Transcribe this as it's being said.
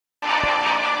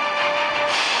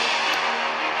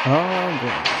Oh,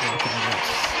 good.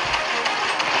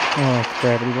 Oh,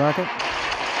 gravity rocket.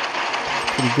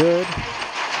 Pretty good.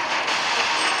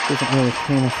 Doesn't really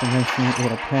paint us a nice neat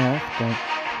little path, but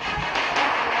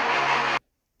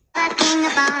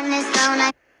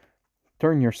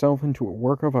turn yourself into a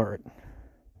work of art.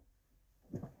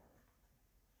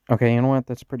 Okay, you know what?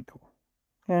 That's pretty cool.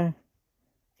 I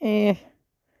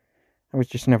was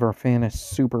just never a fan of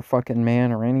Super fucking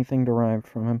Man or anything derived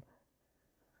from him.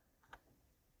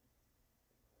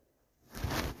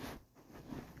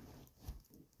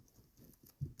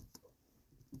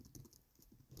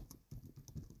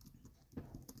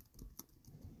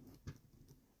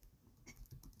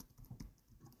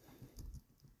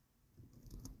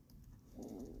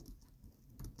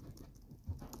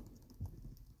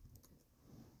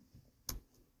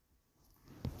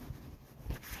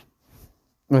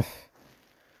 Ugh.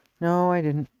 No, I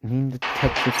didn't mean to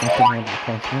touch the fucking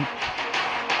advertisement.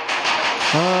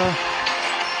 Sure,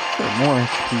 more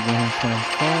XP games sounds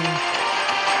fun.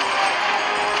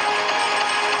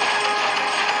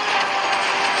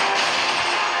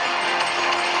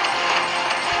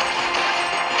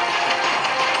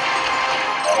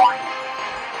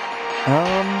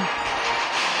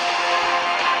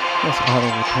 This auto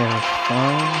repair is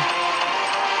fine.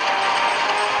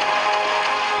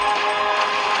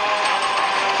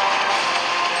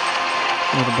 A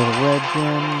little bit of red gems,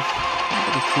 a little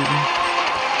bit of shooting.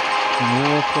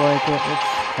 Doesn't look like it. It's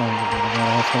kind of good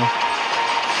also.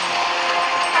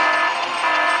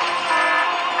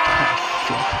 Oh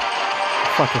shit.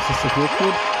 Fuck, is this a heal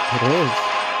cube? It is.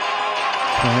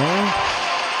 Okay.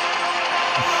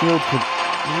 The shield could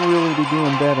really be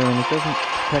doing better, and it doesn't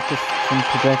protect us from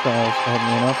projectiles,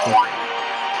 oddly enough.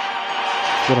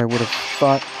 That's what I would have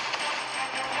thought.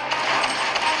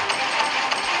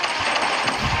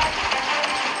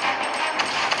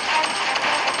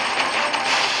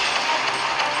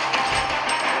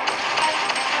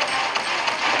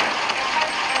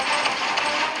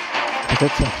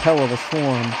 That's a hell of a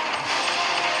swarm.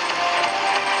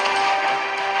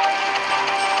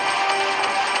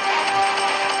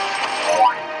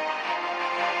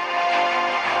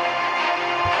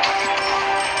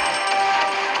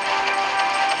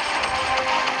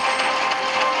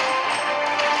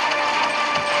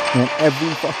 And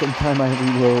every fucking time I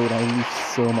reload, I lose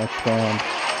so much time.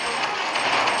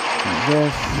 Do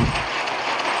this.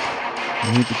 I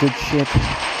need the good shit.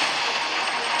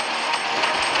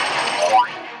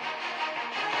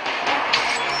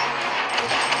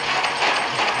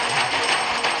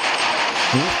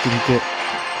 I just didn't get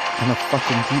enough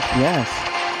fucking DPS.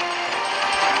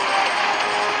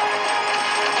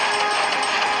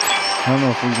 I don't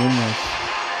know if we win this.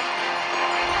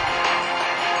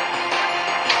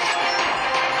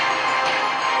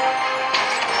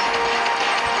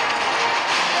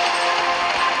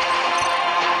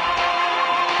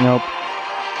 Nope.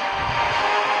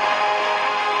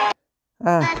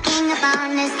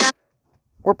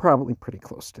 We're probably pretty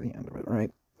close to the end of it,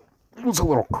 right? It was a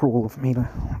little cruel of me to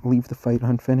leave the fight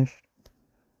unfinished.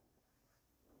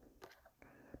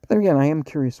 But then again, I am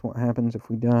curious what happens if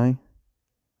we die.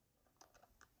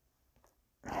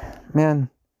 Man,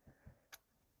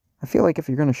 I feel like if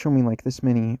you're going to show me like this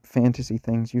many fantasy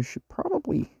things, you should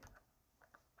probably...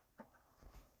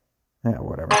 Yeah,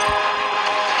 whatever.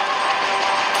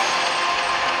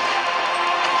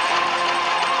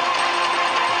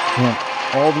 Yeah,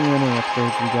 all the inner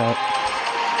upgrades we got.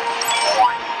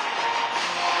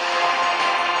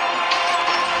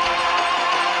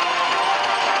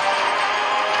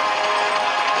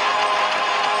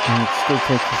 And it still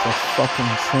takes us a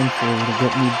fucking century to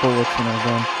get new bullets in our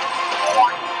gun.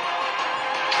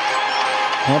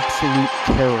 Absolute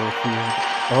terror field.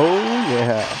 Oh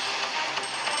yeah.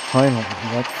 Finally,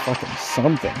 that's fucking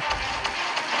something.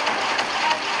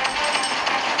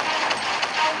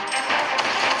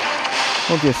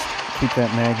 We'll just keep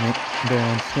that magnet there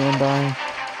on standby.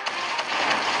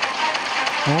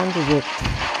 How long does it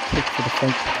take for the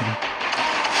fight to come?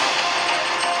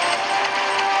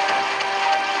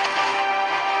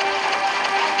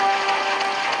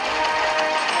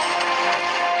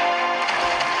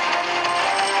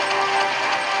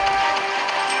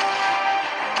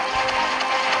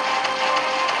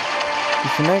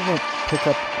 Does the magnet pick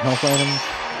up health items?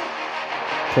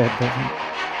 Okay, it doesn't.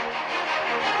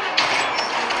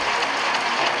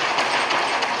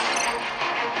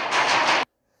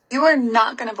 You are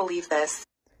not going to believe this.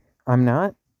 I'm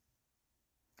not?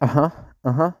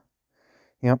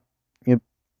 Yep.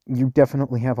 You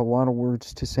definitely have a lot of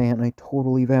words to say, and I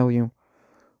totally value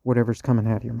whatever's coming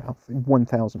out of your mouth.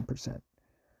 1000%.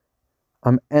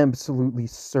 I'm absolutely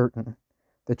certain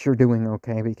that you're doing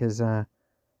okay, because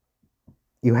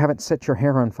you haven't set your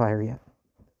hair on fire yet.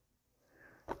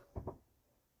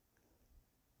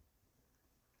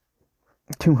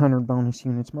 $200 bonus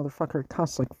units. Motherfucker, it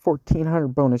costs like 1,400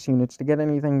 bonus units to get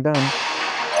anything done.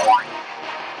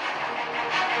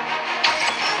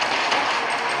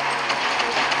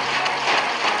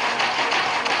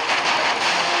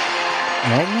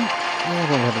 Magnet? Yeah,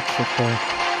 we'll let it sit there.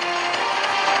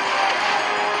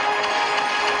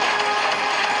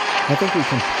 I think we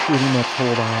can pretty much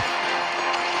hold off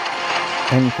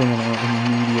anything in our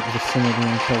immediate vicinity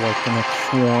until like the next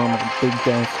swarm of big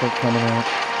guys start coming out.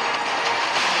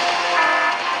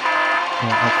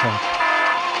 Yeah, okay.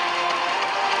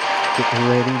 Get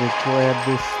ready to grab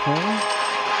this thing.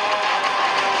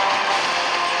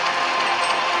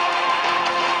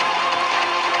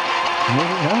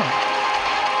 Maybe not.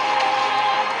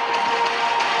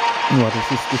 What, is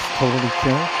this just totally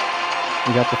chill?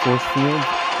 We got the force field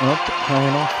up high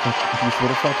enough that these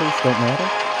little fuckers don't matter?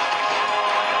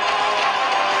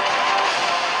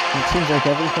 It seems like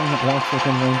everything that walks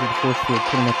within range of the force field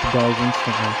pretty much dies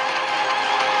instantly.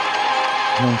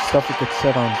 And then stuff that gets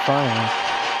set on fire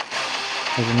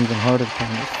is an even harder time.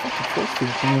 This fucking force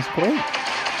field thing is great.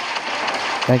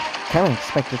 I kind of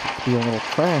expected it to be a little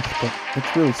trash, but it's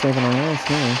really saving our ass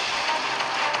here.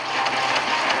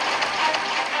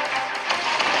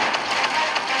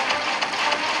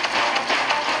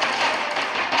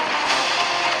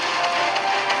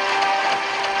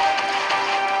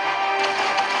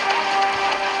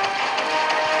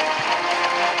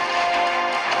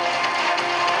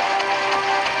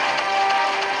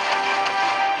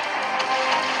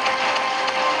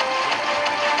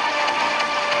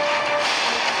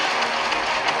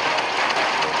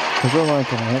 Is there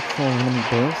like an actual enemy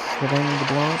base that I need to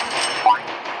blow up?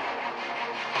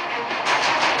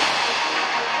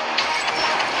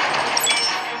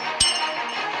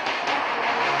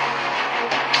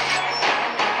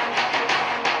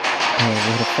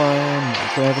 Rate of fire,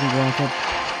 gravity rocket.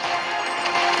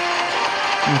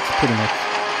 That's pretty much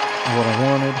what I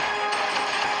wanted.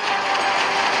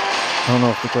 I don't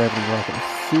know if the gravity rocket is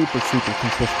super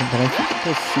consistent, but I think it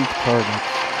does seek targets.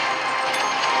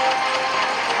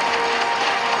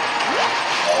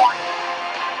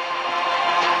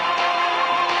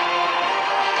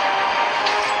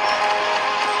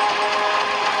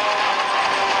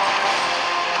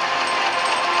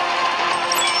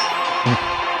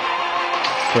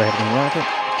 Gravity rocket.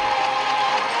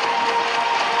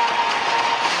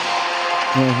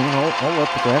 Yeah, I'll let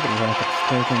the gravity rocket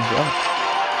stir things up.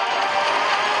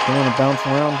 Don't want to bounce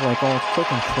around like all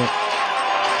quick and shit.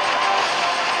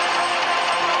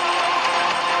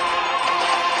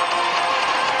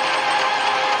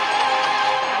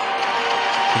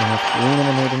 Gonna have to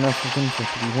eliminate enough of them for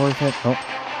it to be worth it. Oh,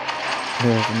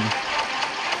 there's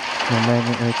a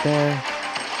magnet right there.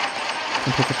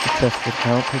 And pick up the chest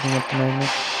without picking up the magnet.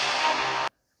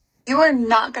 You are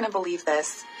not going to believe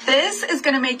this. This is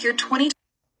going to make your 20...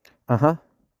 Uh-huh.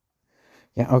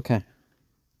 Yeah, okay.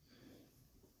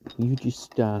 You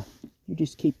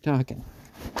just keep talking.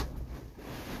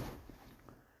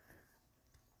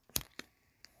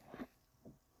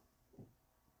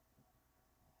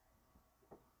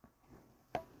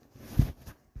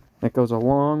 That goes a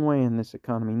long way in this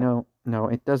economy. No,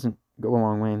 it doesn't go a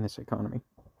long way in this economy.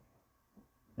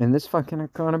 In this fucking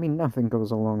economy, nothing goes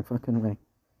a long fucking way.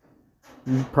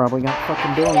 You probably got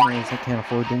fucking billionaires that can't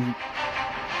afford to eat.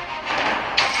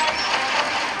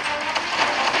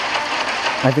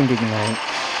 I think Ignite,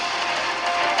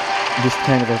 just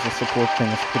kind of as a support thing,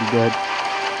 is pretty good.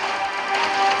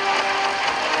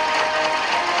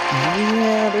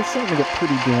 Yeah, they're starting to get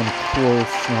pretty damn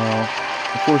close now.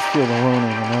 The force field alone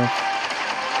ain't enough.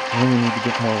 I really need to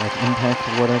get more like impact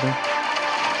or whatever.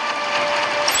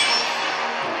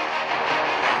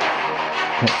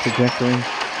 That trajectory.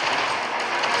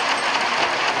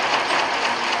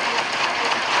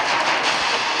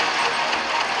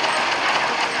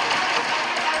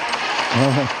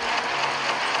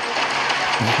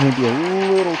 There's maybe a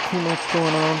little too much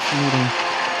going on for me to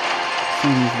see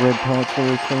these red pellets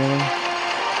very clearly.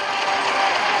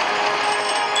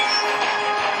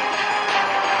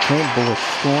 Okay, bullet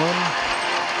storm.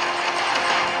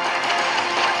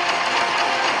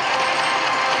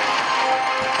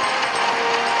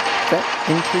 That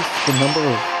increased the number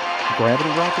of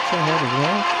gravity rockets I had as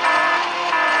well.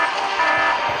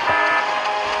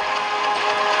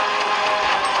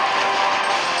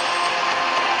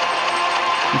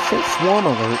 You say swarm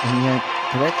alert, and yet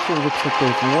it actually looks like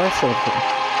there's less of them.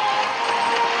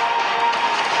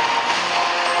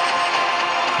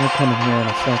 They're coming here in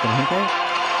a second, aren't they?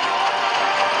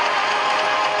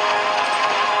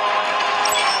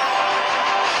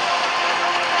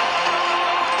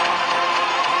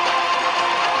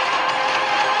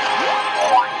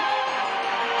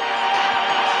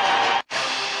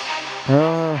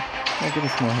 I'll give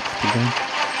us more XP then.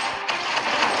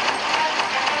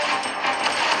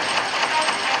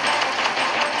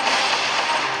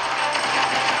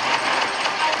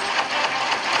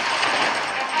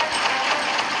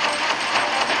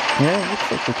 Yeah, it looks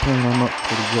like we're turning them up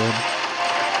pretty good.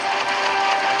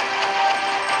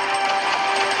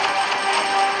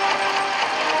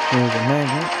 Here's a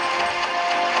magnet.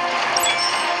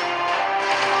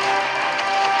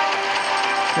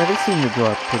 Yeah, they seem to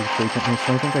drop pretty frequently,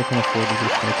 so I think I can afford to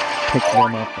just like pick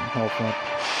them up and health up.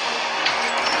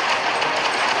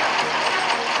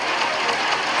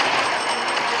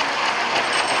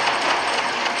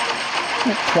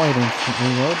 Not quite instant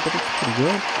reload, but it's pretty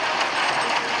good.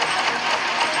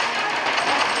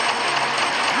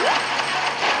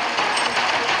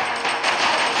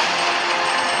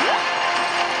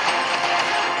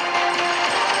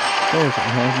 There's a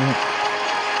magnet.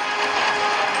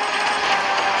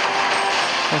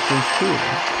 That goes too.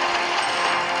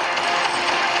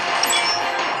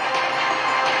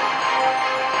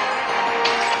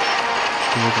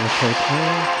 Here's a tape.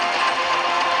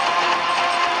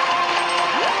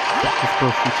 Just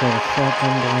supposed to try a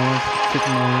shotgun blast,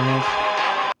 chicken blast.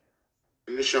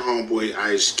 And it's your homeboy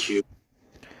Ice Cube.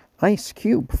 Ice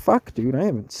Cube? Fuck, dude, I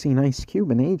haven't seen Ice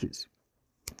Cube in ages.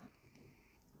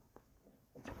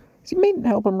 Has he made an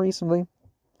album recently?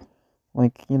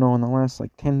 Like, you know, in the last,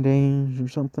 like, 10 days or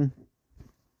something?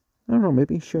 I don't know,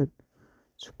 maybe he should.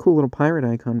 It's a cool little pirate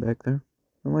icon back there.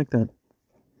 I like that.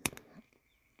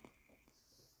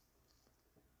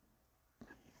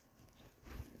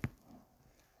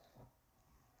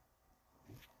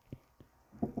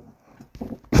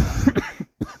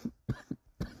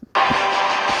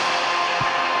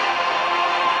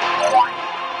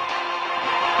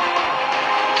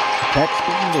 Attack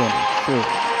speed and damage, sure.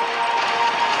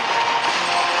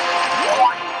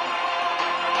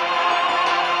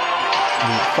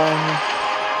 Fire.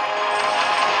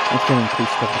 It's gonna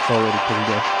increase stuff, it's already pretty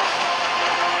good.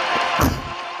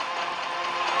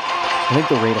 I think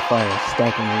the rate of fire is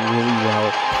stacking really well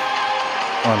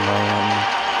on my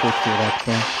first field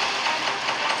actually.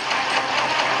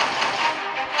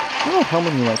 I don't know how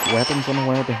many like weapons I'm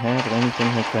allowed to have or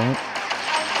anything like that.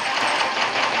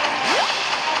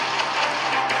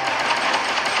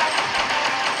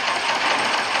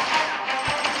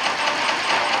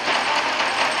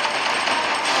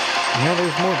 Now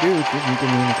there's more dudes, you can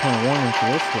even kind of warning for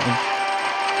this one.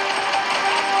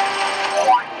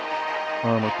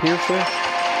 Armor piercer.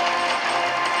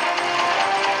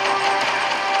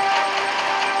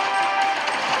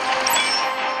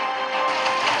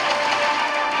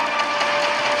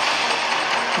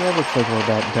 Yeah, looks like we're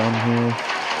about done here.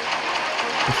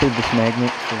 I saved this magnet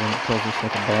for when it tells us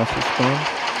like a boss is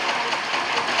spawned.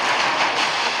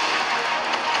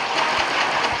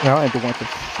 Now I had to watch a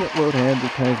shitload of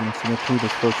advertisements to get through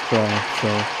this first try, so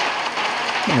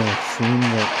I'm gonna assume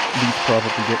that these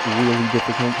probably get really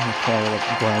difficult and require like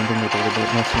grinding with a little bit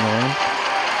messing around.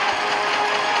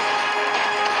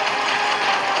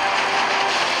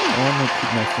 I'm gonna keep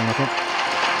messing with it.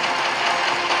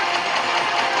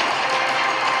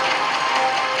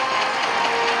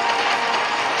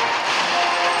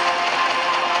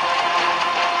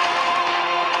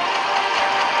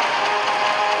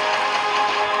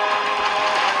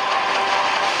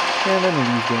 Yeah, none of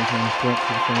these guys are threats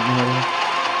for the same matter.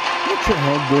 I'm not sure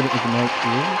how good Ignite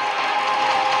is,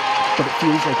 but it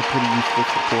feels like a pretty useful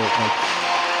support. Like,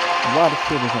 a lot of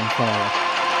shit is on fire.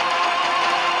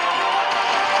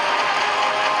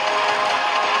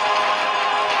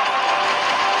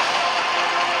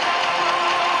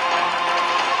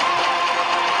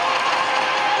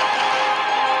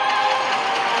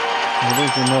 Well,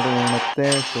 there's another one up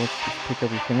there, so let's just pick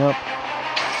everything up.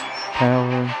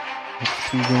 Power.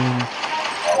 XP gain.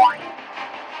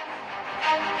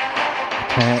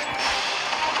 Attack.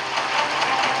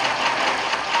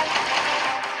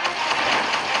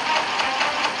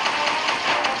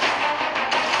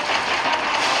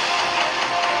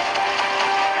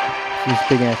 This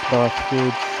big ass boss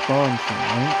should spawn soon,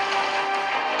 right?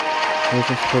 Where's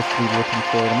I supposed to be looking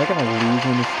for it? Am I gonna lose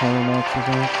when this timer maxes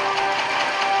out?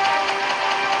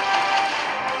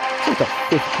 It's like a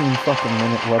 15 fucking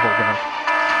minute level though.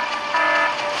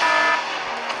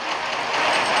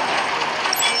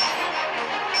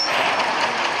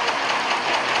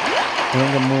 I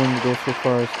think I'm willing to go so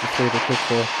far as to say that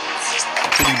it's a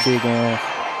pretty big ass.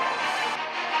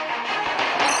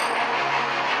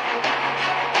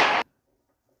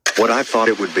 What I thought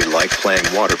it would be like playing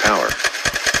water power.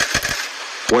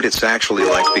 What it's actually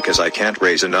like because I can't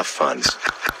raise enough funds.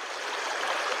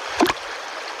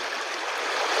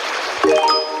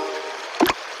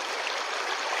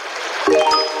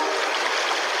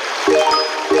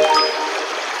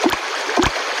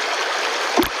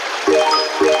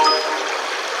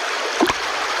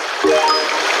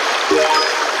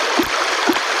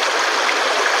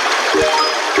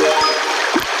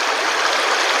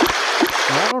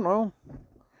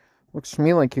 Looks to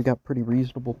me like you got pretty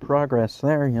reasonable progress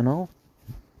there, you know?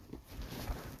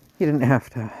 You didn't have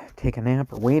to take a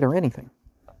nap or wait or anything.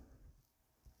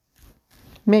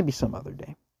 Maybe some other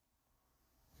day.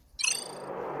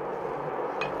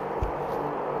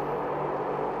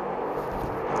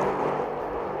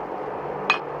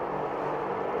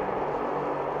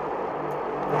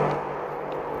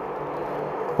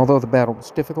 Although the battle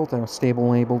was difficult, I was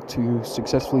stable and able to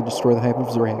successfully destroy the Hive of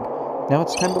Zerag. Now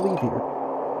it's time to leave here.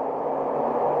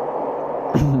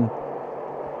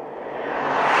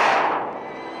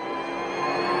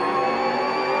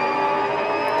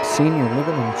 Senior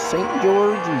living in St.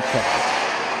 George, Utah.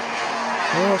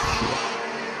 Well, shit.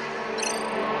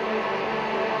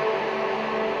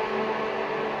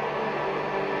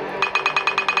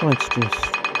 Let's just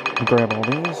grab all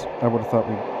these. I would have thought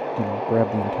we'd, grab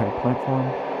the entire platform.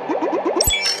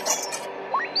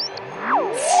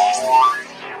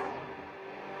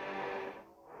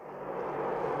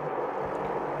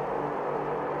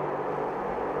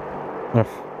 Ugh.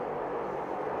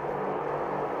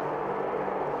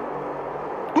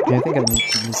 Yeah, I think I need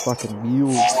some new fucking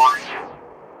mules.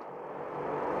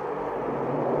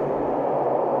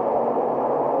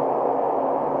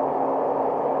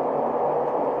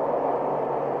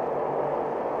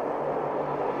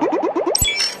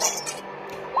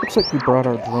 Looks like we brought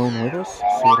our drone with us,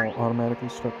 so it'll automatically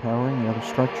start powering the other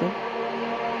structure.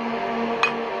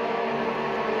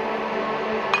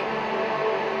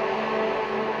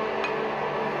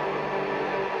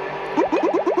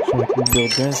 So I can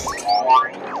build this.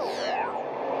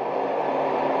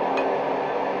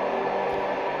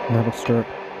 And that'll start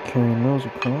carrying those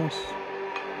across.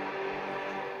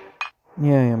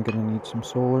 Yeah, I am gonna need some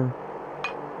solar.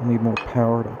 I'll need more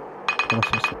power to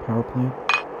process the power plant.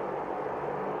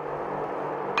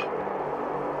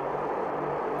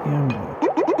 Yeah, I'm gonna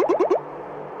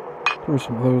throw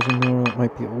some of those in there. That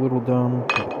might be a little dumb,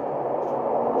 but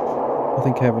I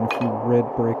think having a few red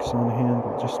bricks on hand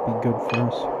will just be good for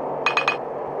us.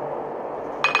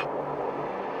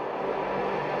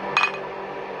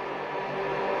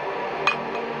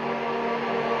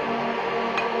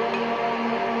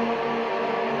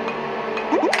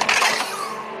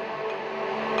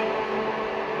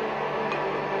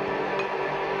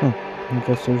 I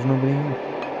guess there's nobody here.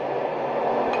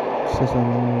 It says I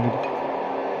need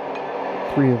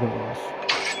 3 of those.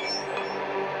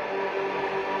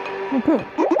 Oh, good.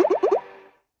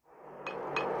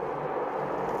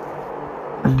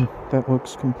 That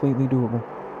looks completely doable.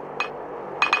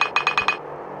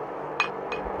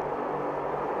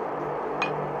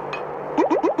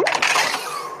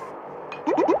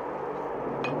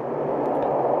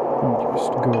 I'll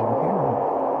just go over here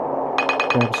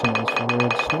and grab some of this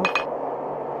red stuff.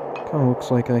 Kind of looks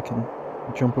like I can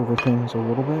jump over things a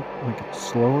little bit, like it's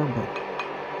slower, but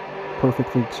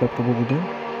perfectly acceptable to do.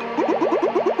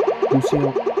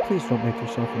 Lucille, please don't make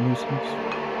yourself a nuisance.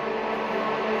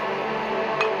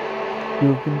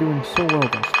 You have been doing so well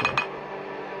thus far.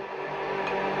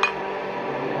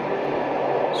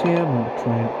 So yeah, I'm going to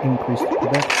try and increase the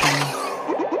production.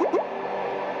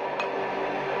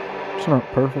 It's not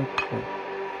perfect, but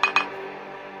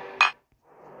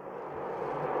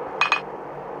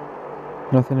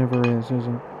nothing ever is it?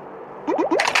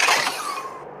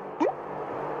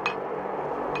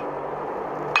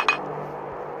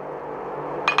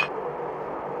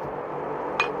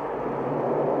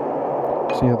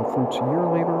 See how the fruits a year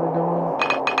later are going?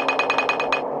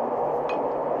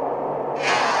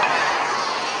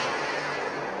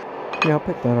 Yeah, I'll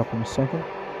pick that up in a second.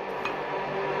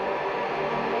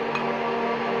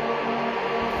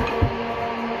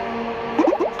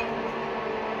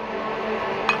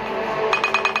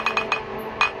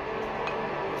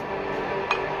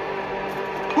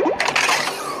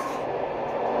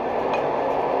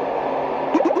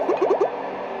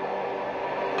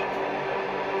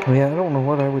 Oh yeah, I don't know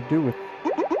what I would do with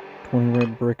 20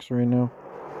 red bricks right now.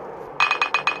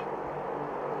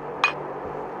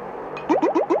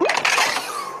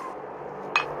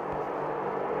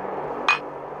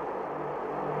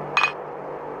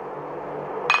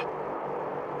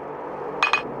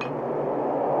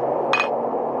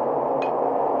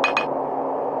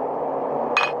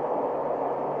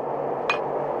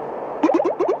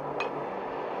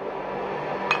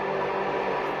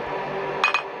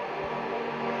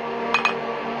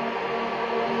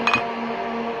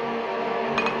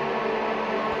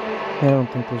 I don't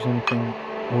think there's anything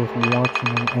worth watching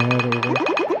an ad over.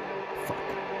 Fuck.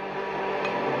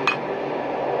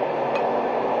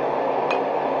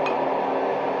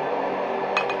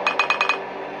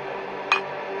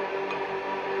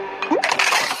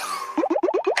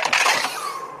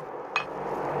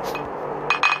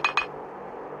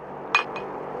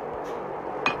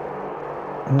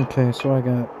 Okay, so I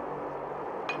got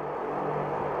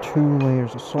 2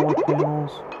 layers of solar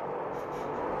panels.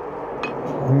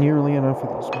 Nearly enough of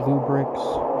these blue bricks.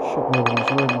 Shitload of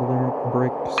these red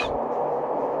bricks.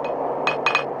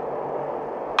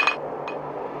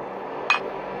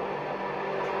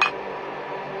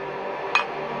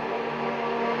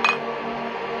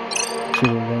 See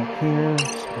what we got here.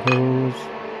 Some those.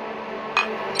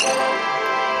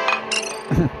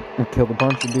 We killed a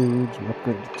bunch of dudes. We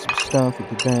upgraded some stuff. We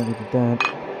did that. We did that.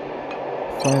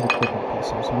 5 equipment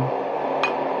pieces, huh?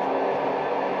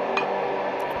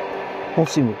 We'll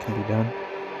see what can be done.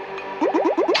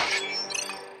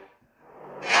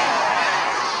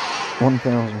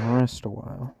 1,000 rest a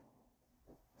while.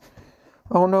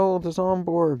 Oh no, the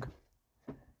Zomborg.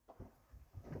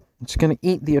 It's gonna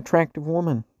eat the attractive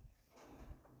woman.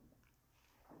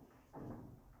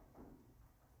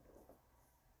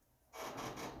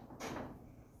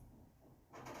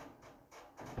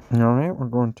 Alright, we're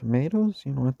going tomatoes.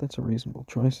 You know what? That's a reasonable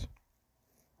choice.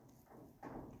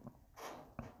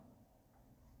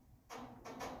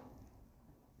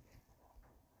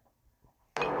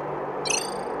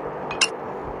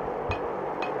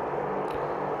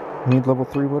 Need level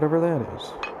 3, whatever that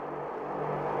is.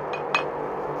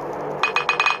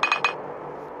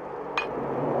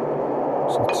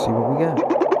 So let's see what we got.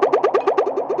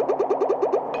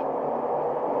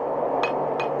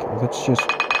 Okay, let's just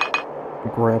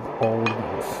grab all of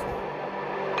these.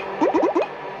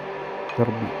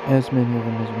 That'll be as many of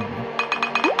them as we need.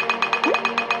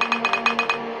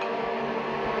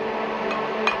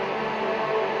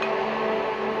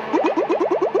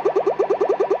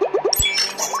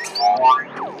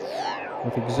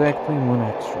 With exactly 1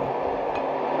 extra.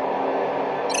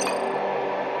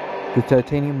 The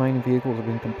titanium mining vehicles have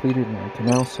been completed and I can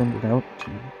now send it out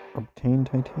to obtain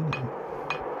titanium.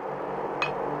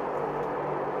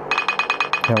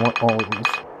 Yeah, I want all of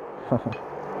these. Haha.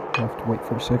 I'll have to wait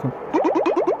for a second.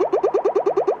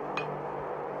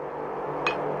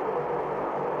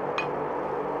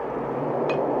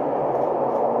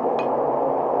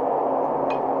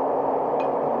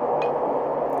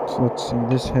 So let's see,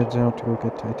 this heads out to go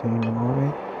get titanium,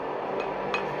 alright?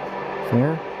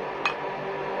 Fair?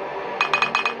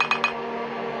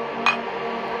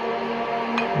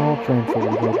 I'll try and fully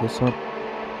load this up.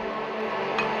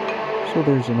 So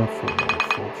there's enough for a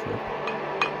full trip.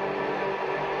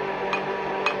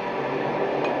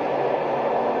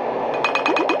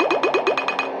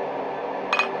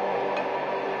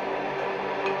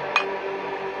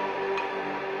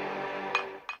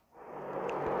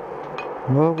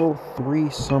 Level 3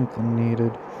 something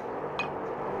needed.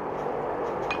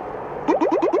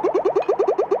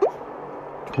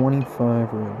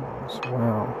 $25 red ones.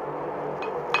 Wow.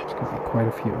 It's gonna be quite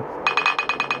a few.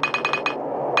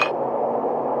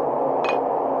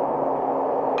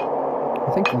 I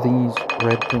think these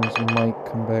red things might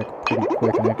come back pretty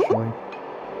quick, actually.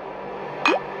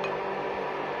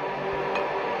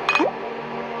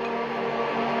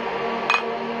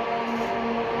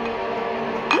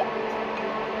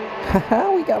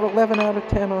 Haha, we got 11 out of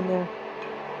 10 on there.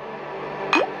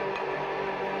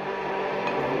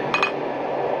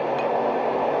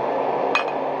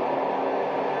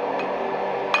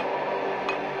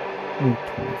 Need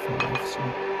 25, so.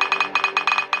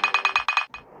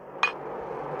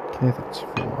 Okay, that's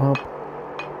full up.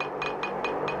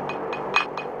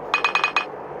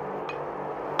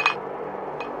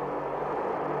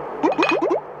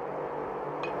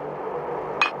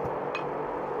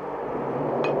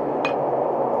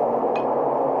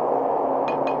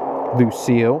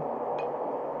 Lucille.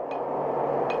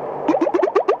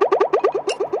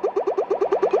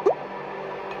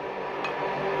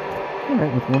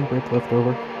 Alright, with 1 brick left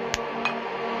over.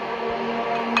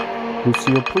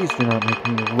 Lucille, please do not make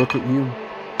me look at you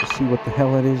to see what the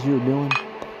hell it is you're doing.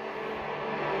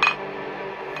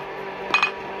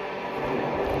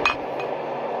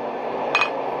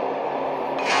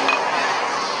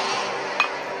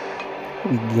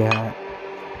 What do we got?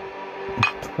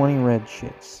 20 red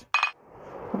shits.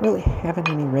 I'm not really having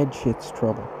any red shits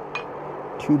trouble,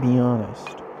 to be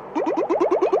honest.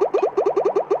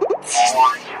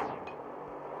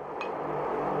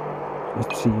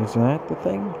 Let's see, is that the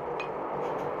thing?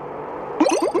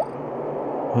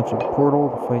 That's a portal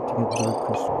to fight to get Zerg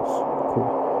crystals. Cool.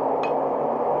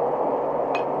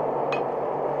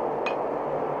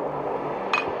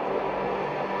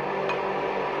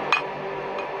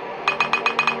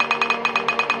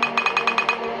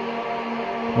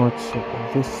 Let's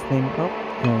set this thing up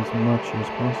as much as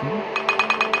possible.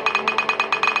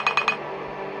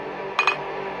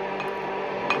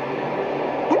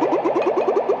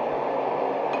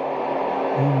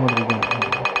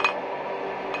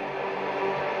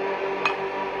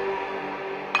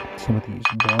 some of these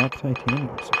black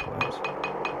titanium supplies.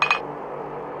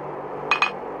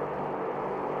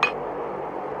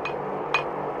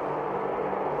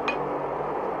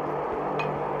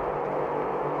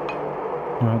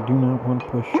 I do not want to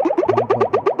push that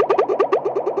button.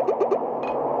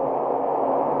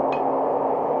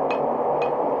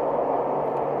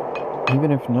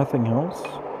 Even if nothing else,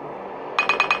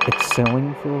 it's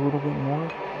selling for a little bit more.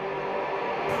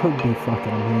 Could be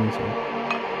fucking amazing.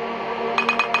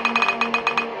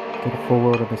 Get a full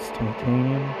load of this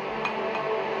titanium.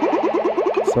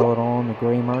 Sell it all in the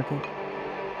gray market.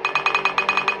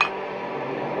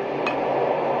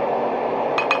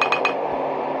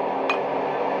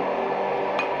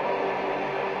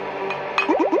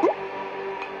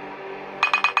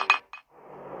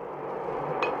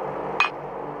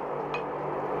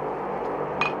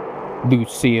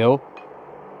 Lucille.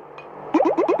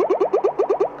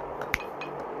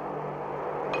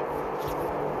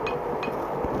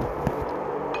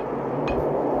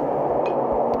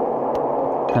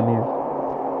 Come here.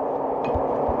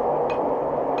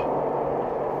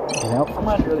 Get out from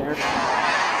under there.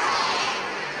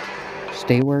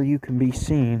 Stay where you can be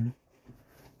seen.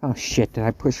 Oh shit, did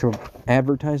I push an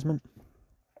advertisement?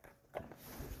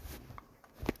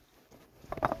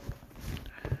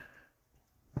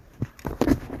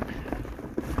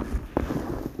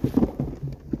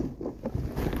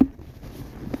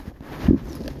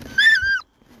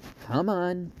 Come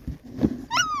on.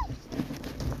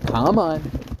 Come on.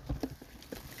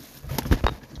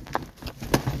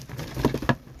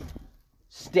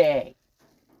 Stay.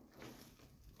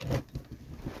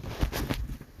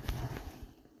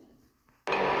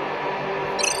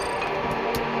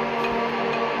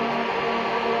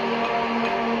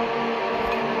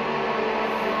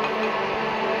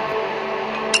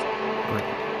 Great.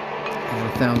 Got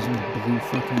 1,000 blue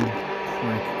fucking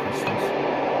crack crystals.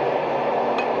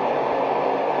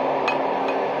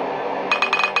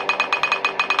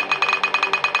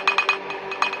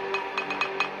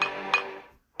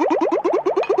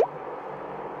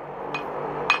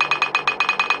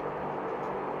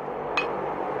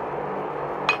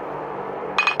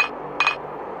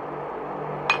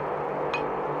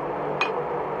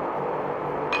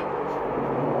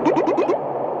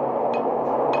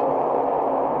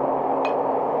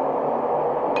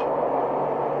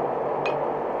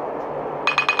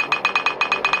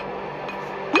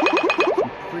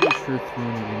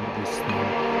 Throwing it into this thing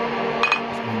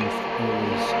is almost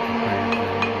always a higher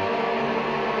value.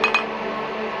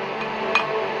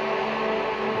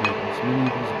 But as many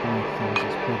of these black things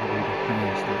is probably the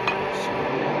highest value, so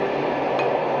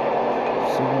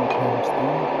 7 times 3.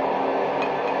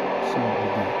 See what we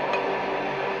got.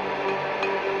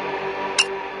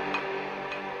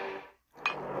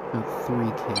 About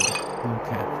 3K.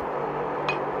 Okay.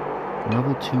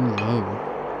 Level 2 low.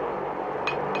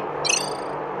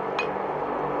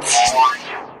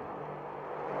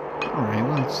 Alright,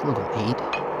 well, it's level 8.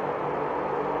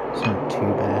 It's not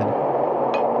too bad.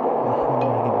 How do I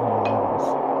get more levels?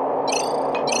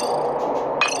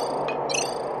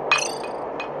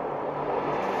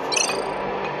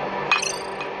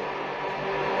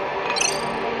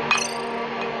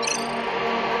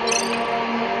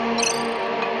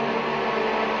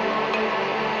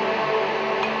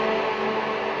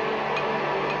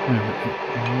 Alright,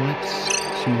 let's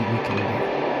see what we can do.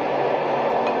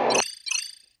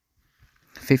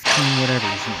 15 whatever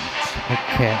units.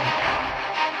 Okay.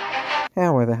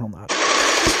 How the hell not?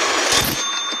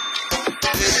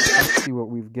 Let's see what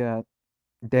we've got.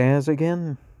 Daz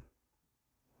again.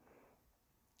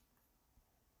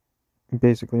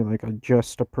 Basically like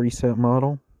just a preset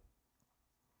model.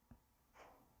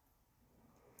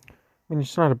 I mean,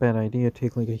 it's not a bad idea to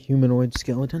take like a humanoid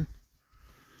skeleton.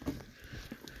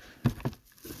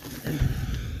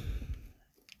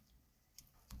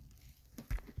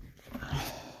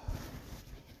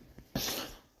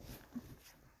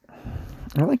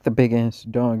 I like the big ass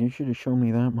dog. You should have shown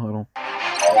me that model.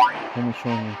 Only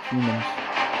showing me humans.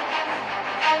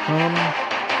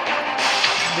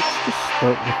 Let's just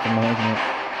start with the magnet.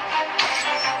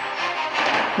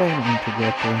 Magnet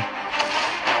trajectory.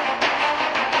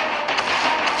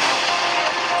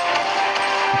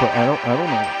 But I don't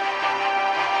know.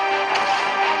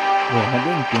 Wait, am I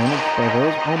being damaged by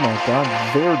those? Oh my god,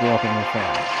 they're dropping the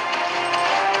fire.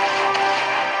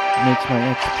 Makes my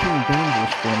XP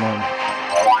dangerous for a moment.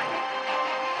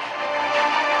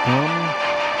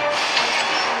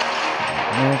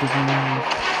 Magazines.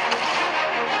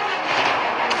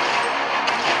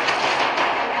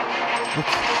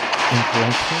 That's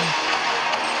interesting.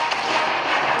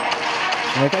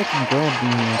 Like, I can grab the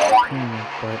XP,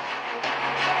 but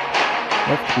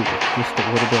Left to be just a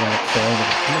little bit outside.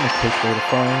 I'm gonna take rate of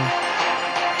fire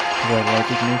because I like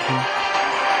ignition.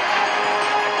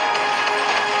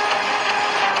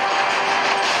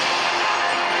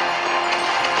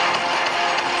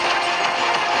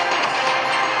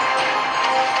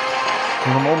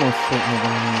 And I'm almost certain we're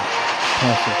gonna need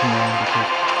passive now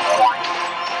because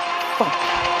fuck,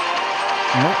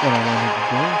 not what I wanted to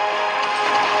do.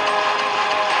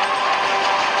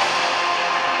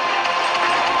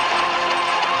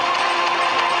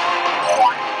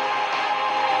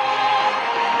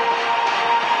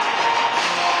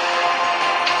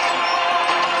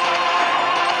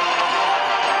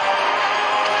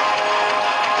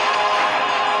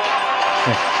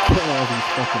 Kill all these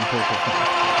fucking purple things.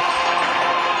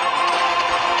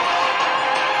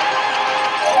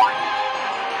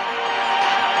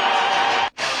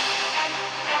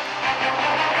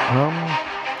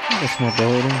 This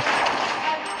mobility.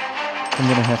 I'm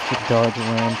gonna have to dodge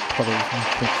around puddles and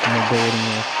fix the mobility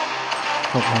or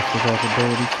help my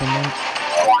survivability somewhat.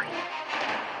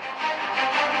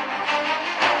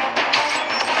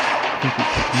 I think we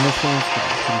took missiles, but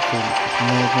I'm pretty sure we took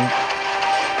magnet.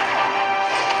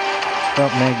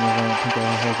 Without magnet, I don't think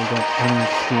I hardly got any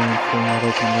experience doing that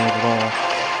open road at all.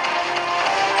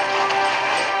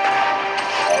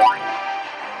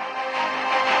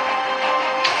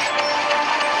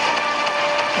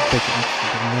 Take it into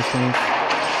the missiles.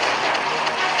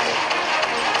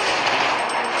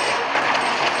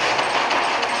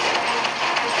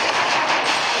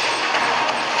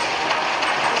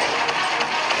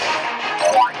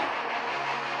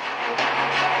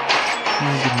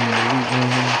 Give me a loot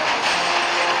room.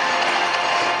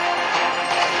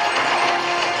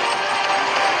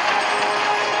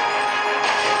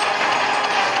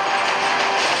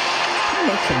 I'm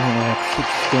actually gonna like sit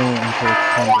still until it's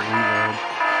time to reload.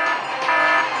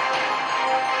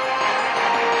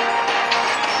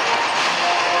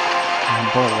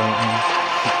 Ball lightning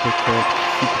should take care of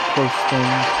super close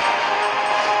things.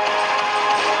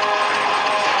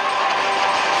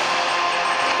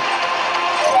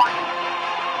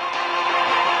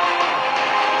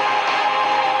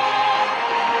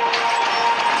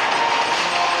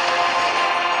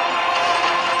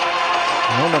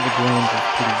 One of the drones is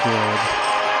pretty good.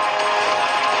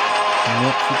 I'm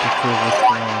not super sure which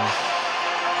one.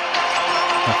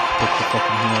 Have to pick the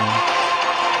fucking hand.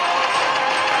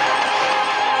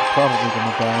 Probably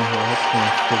gonna die here. Hopefully I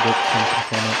still get something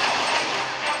from it.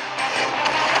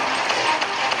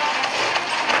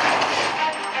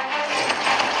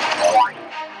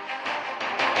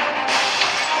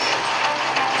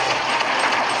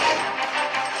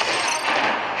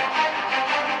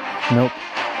 Nope.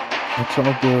 It's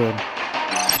all good.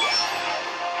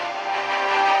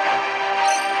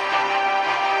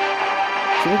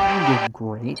 So everything did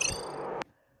great.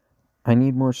 I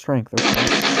need more strength, okay?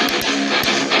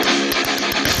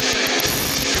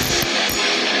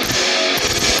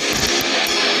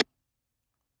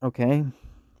 Okay.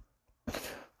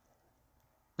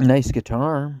 Nice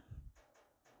guitar.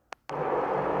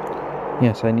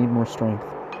 Yes, I need more strength.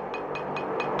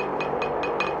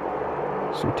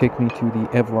 So take me to the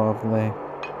Evlov Lay.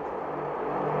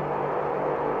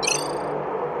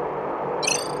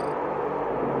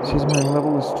 It says my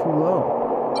level is too low.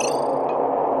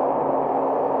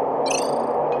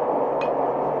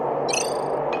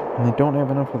 And I don't have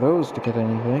enough of those to get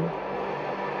anything.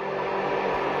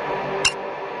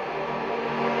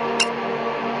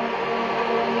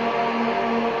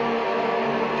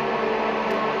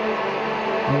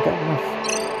 I got enough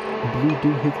blue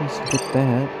doohickeys to get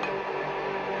that.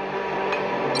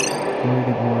 I'm gonna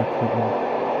get more equipment.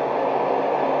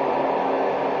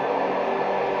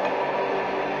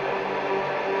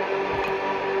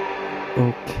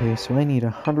 Okay, so I need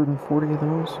 140 of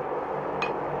those.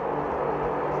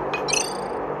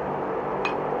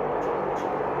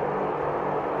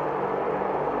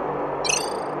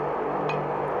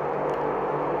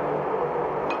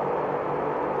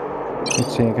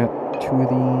 Let's see, I got 2 of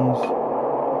these.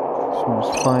 This one is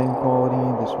fine quality,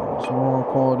 this one is normal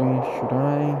quality. Should I?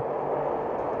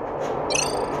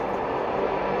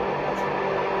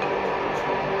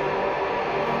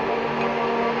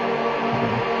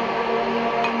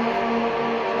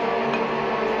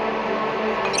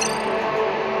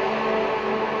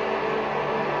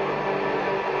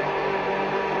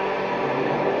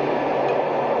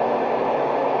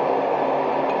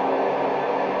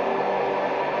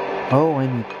 Oh, I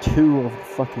need 2 of the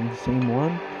fucking same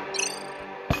one.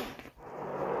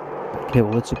 Okay,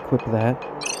 well, let's equip that.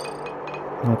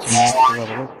 Let's max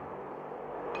level it.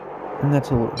 And that's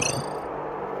a little better.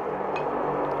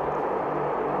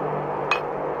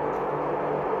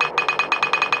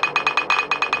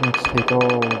 Let's take all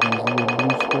of these little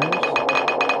blue squares.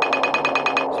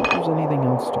 See if there's anything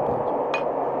else to build.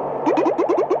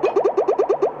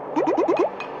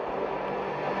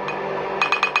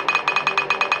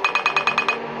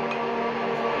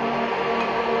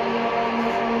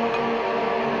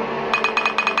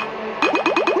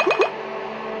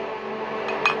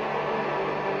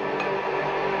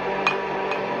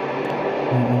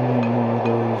 And I need more of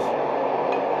those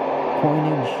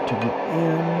coinage to get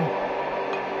in.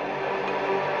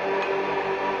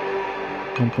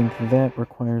 I don't think that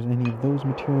requires any of those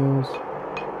materials.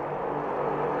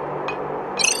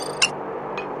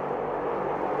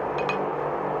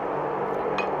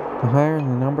 The higher the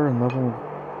number and level of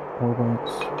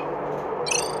orbits.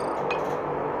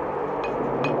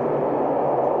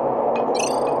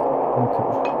 Okay.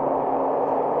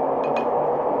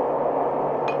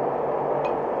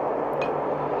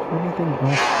 Is there anything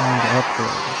else I need to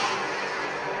upgrade?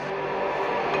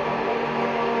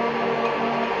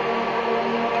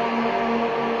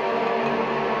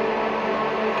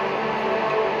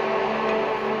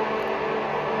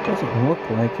 Doesn't look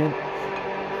like it.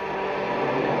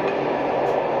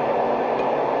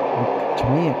 To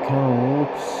me, it kind of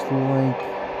looks like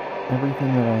everything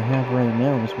that I have right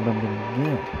now is what I'm going to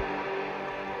get.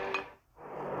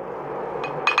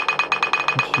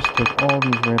 Let's just take all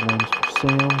these red ones for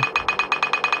sale.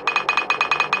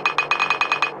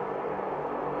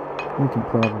 We can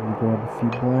probably grab a few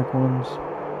black ones.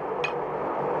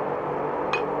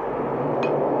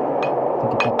 I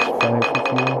think that's 5 for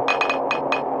fuel.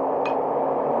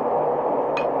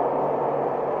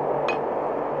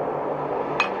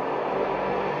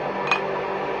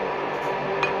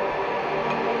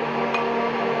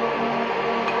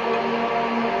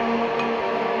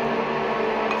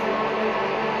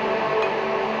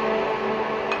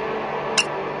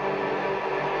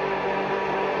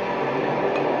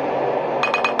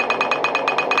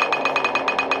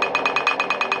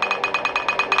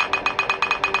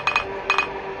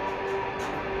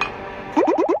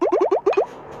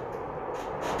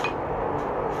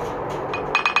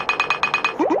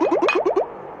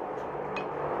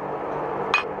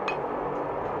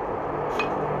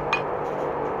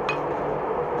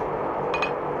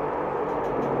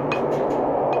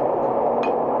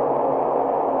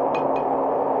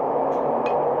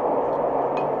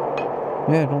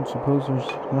 Yeah, I don't suppose there's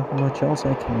nothing much else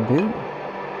I can do.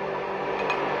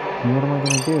 And what am I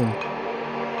going to do?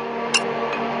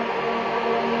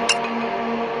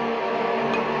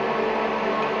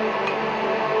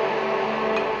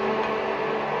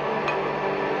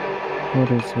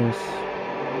 What is this?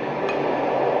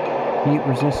 Heat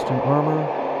resistant armor?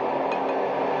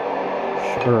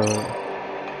 Sure.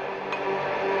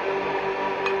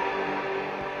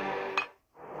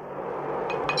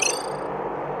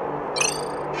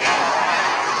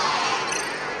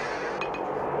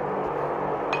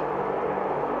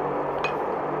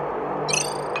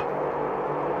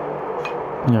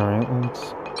 Alright,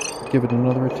 let's give it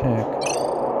another attack.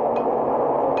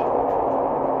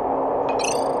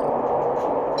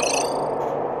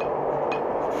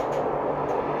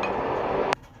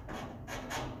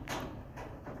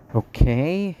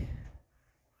 Okay.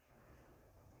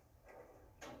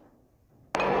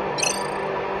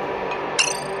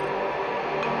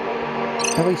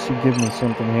 At least you give me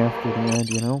something after the end,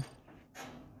 you know?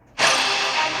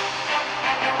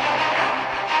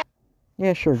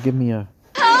 Yeah, sure, give me a...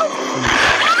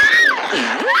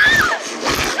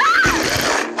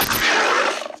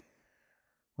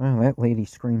 Wow, that lady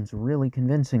screams really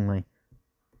convincingly.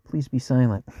 Please be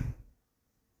silent.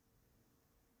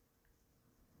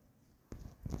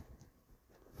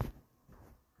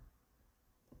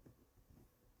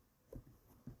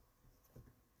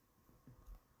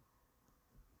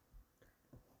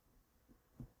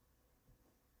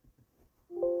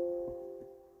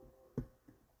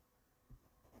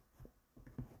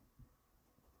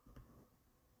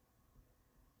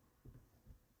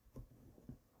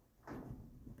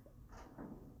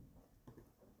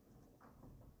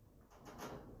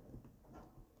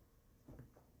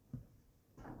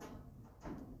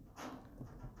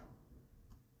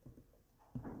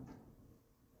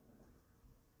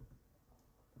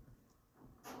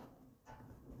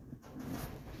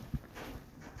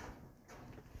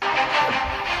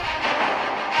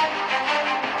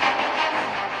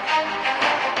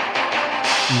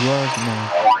 You are now.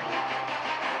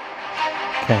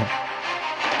 Okay.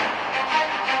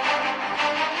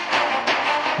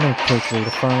 No quick way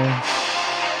to fire.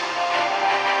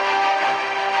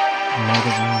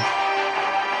 Magazines.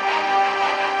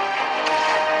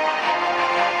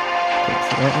 Okay,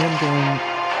 so I am going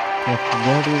have to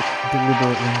rather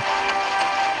deliberately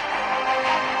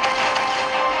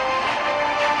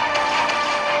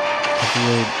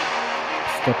avoid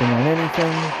stepping on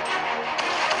anything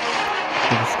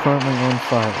that is currently on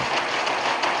fire.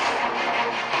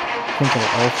 I think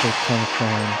I'll also kind of try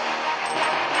and...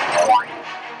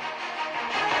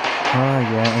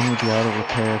 yeah, I need the auto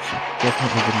repair, so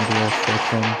definitely the meteor shake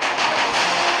then.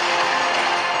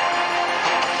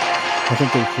 I think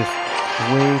there's just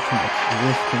way too much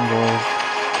risk involved.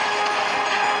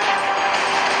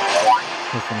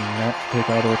 There's some not to take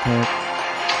auto attack.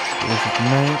 There's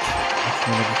Ignite. That's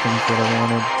one of the things that I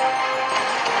wanted.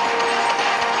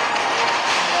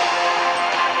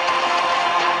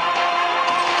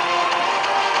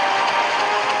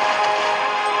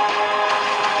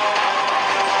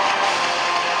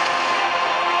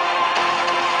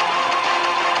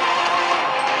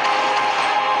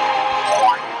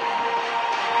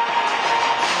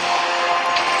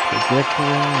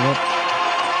 Trajectory, yep.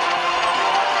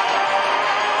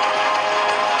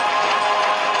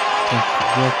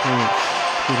 Trajectory is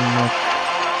pretty much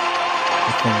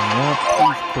the thing I want.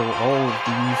 Please kill all of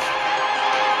these.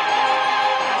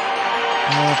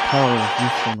 Power is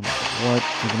useful no matter what,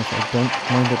 even if I don't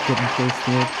wind up getting chased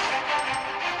here.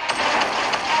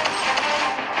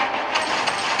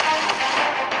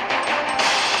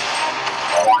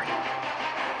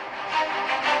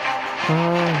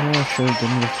 Yeah, sure, give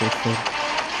me the first aid.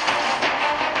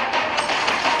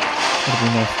 It'd be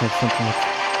nice to have something that's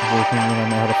working when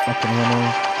I'm out of fucking ammo,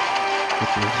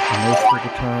 which is most of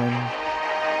the time.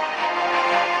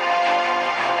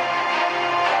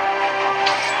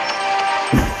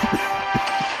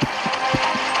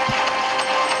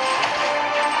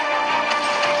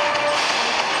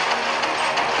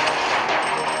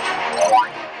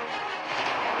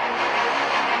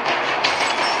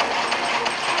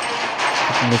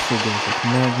 Missile goes with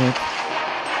magnet.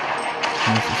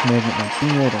 Unless this magnet might be,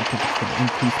 I don't think it's going to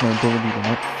increase my ability to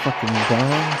not fucking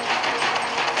die.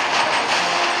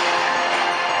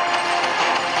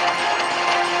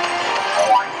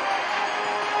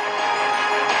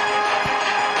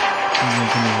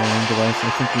 Device. I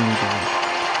think we need to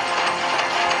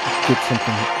get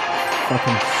something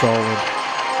fucking solid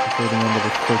before the end of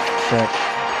this first set.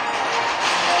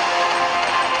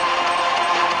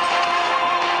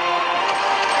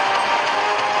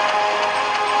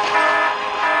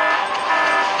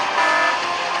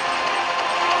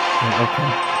 Okay.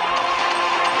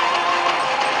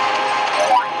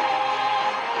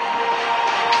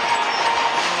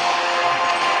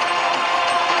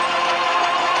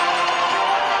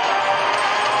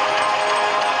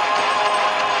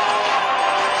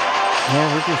 Yeah,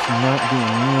 we're just not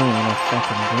doing nearly enough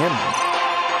fucking damage.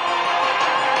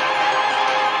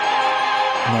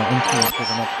 Now, influence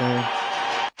isn't up there.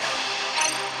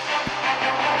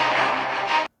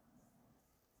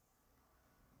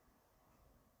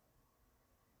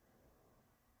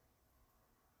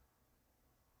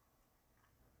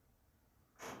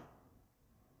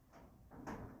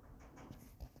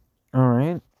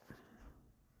 Alright.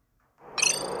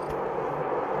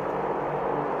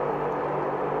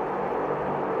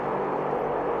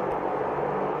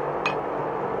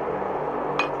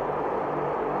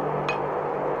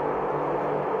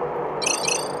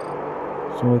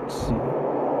 So let's see.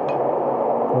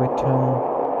 Do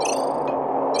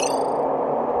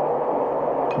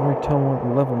I tell what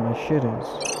level my shit is?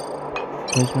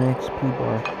 Where's my XP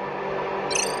bar?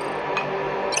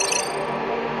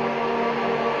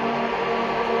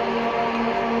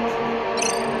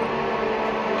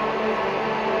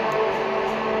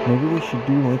 Maybe we should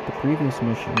do like the previous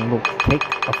mission. It'll take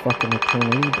a fucking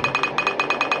eternity, but...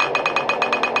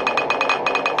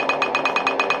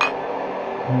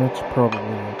 And that's probably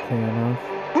okay enough.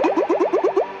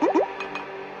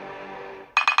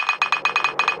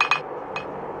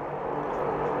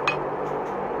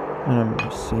 And I'm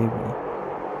gonna save me.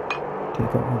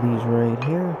 Take all of these right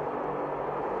here.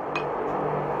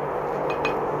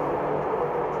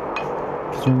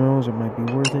 Because who knows, it might be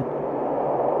worth it.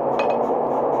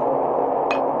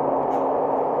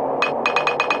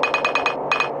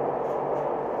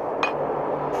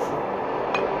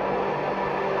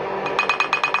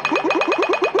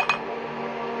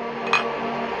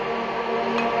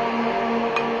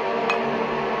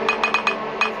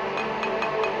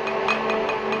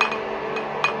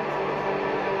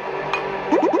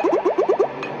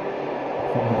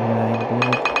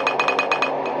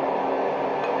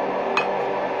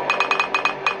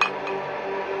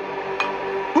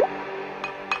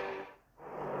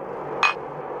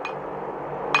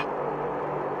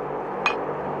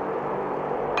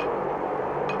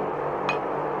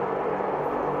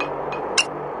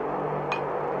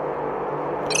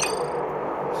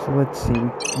 So let's see,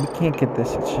 we can't get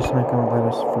this, it's just not gonna let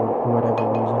us for whatever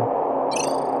reason.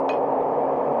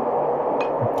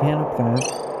 We can't up that.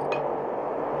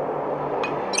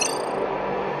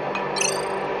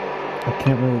 I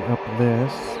can't really up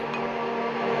this.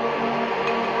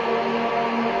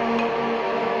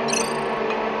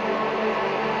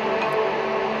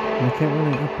 I can't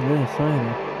really up this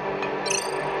either.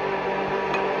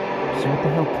 So what the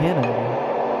hell can I do?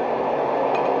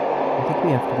 I think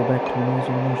we have to go back to an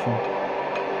easier mission.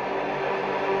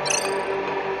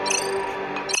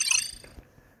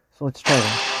 So let's try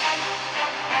that.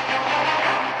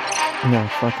 No,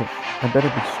 fuck it. I better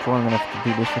be strong enough to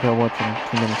do this without watching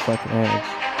too many fucking ads.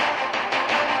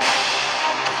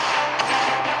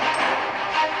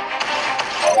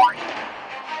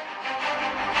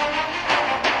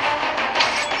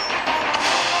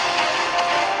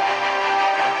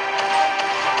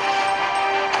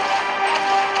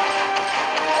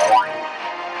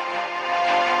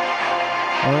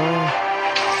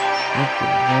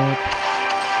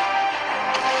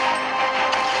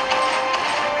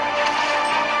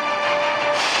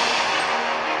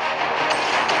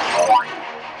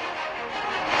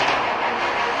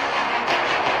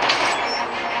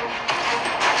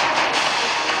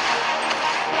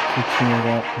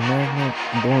 That magnet,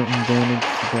 bulletin damage,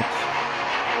 that's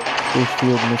force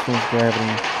field missiles,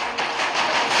 gravity,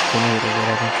 grenade or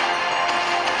whatever.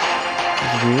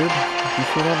 It's weird. If you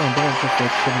see that, my dog just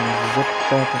like suddenly zipped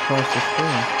back across the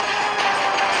screen.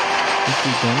 Did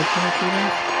you damage when it do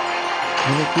that?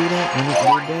 When it do that? When it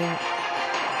did that?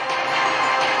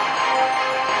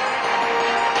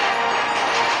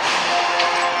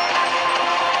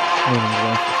 Maybe the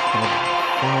rest is probably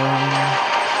fine.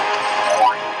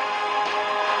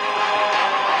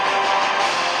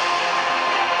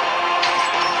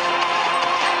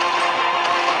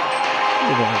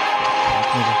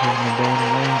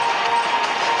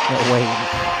 Wait.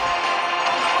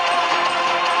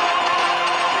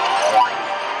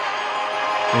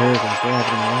 There's a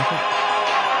gravity rocket.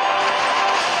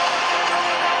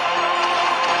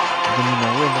 Give me my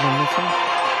ribbon on this one.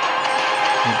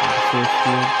 Maybe the force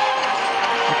field.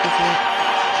 What is it?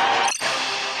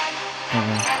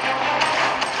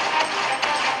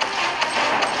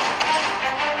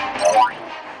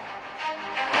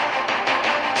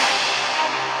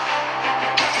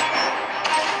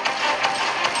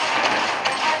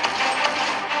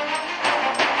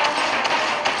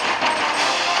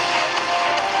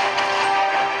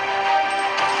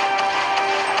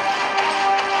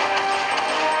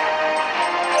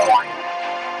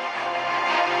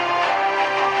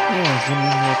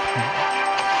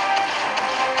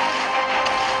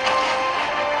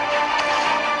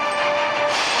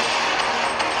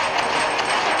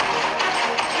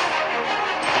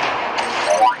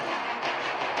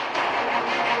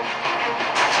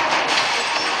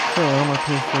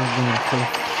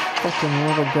 Fucking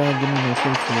what a god, give me my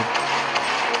face for it.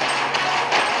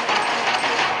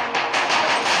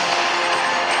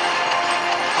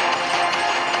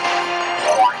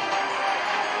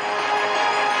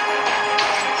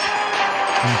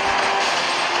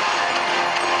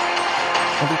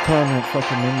 Every time that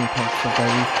fucking menu pops up, I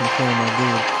lose control of my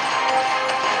dude.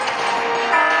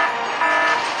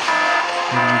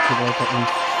 Maybe we could like at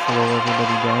least slow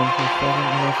everybody down for a second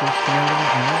when I first come out of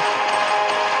it, you know?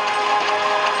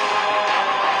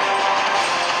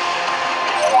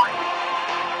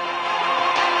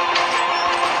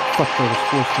 Fuck, there was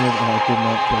force field and I did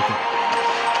not take it.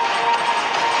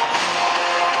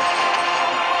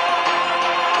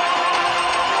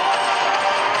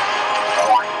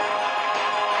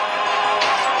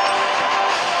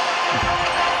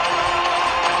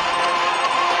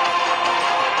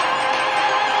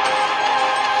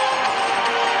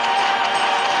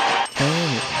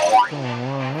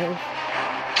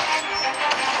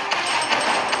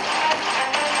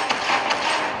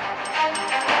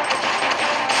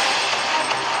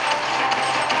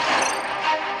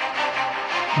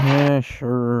 Yeah,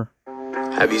 sure.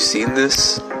 Have you seen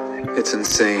this? It's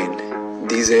insane.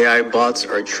 These AI bots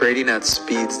are trading at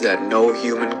speeds that no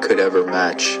human could ever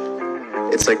match.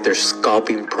 It's like they're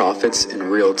scalping profits in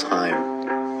real time.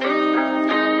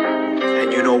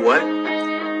 And you know what?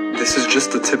 This is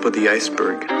just the tip of the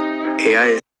iceberg. AI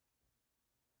is...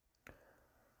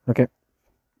 Okay.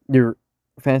 You're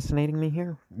fascinating me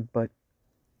here, but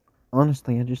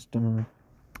honestly, I just, how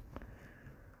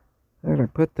did I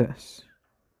put this?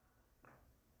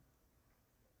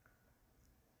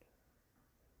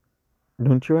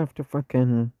 Don't you have to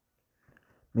fucking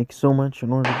make so much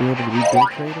in order to be able to do day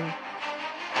trading?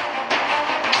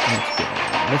 Let's get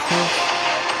missiles.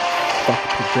 Fuck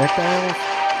projectiles.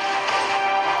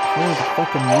 Oh, the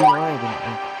fucking UI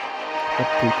didn't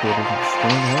update to it isn't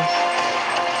screen, huh?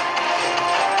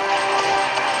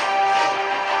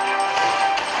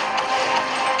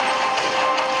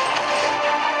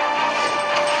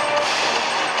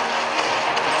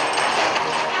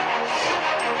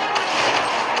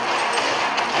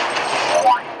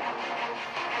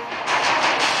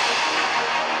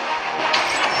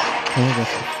 Okay, I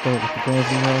guess we'll start with the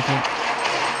gravity rocket.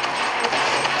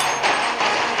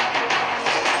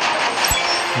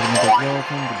 We're gonna get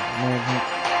Yellowton, the magnet.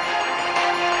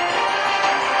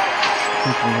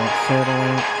 Keeping that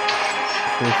satellite.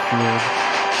 Force field.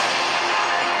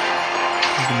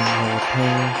 We're gonna have a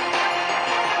repair.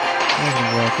 There's a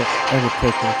rocket. I would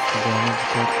take extra damage,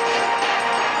 but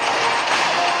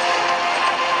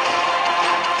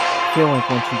I feel like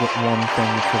once you get one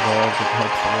thing that's evolved, it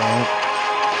helps a lot.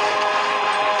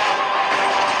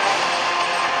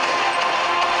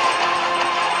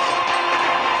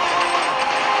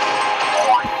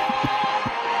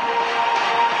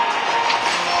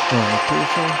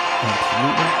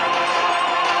 Absolutely.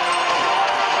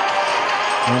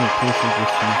 Armor piercing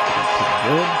just seems to be pretty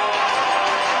good.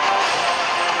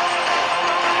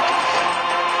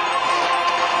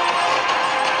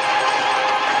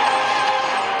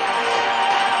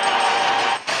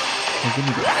 Now give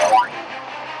me this.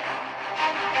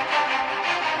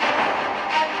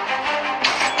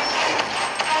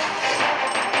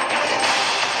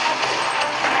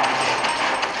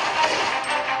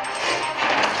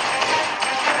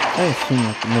 I assume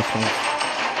that the missiles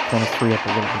kind of free up a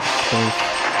little bit of space.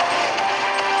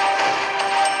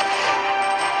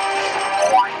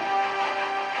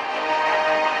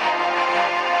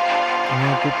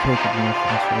 Yeah, I did take ignition,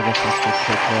 so I guess I'll still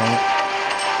take that.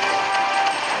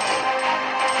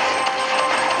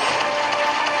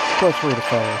 Plus, rate of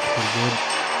fire is pretty good.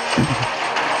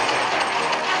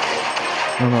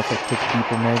 I don't know if I took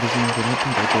people magazines or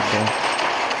anything, but I did though.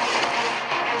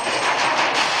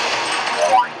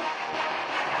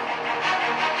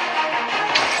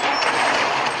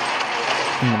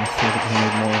 I'm gonna see if we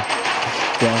need more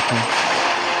Delta.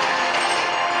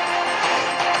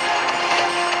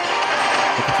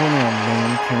 If it's only on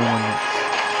main turn,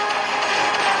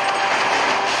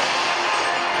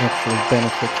 actually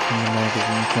benefits from the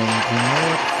magazine thing,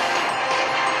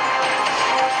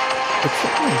 it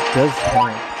certainly does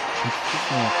help. It's just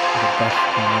not the best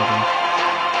thing ever.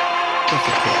 Just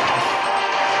a tip.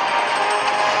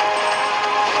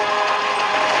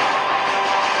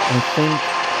 I think,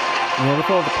 yeah, with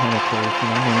all the penetration,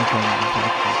 I mean, is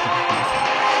actually pretty decent.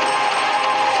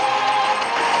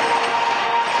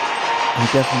 You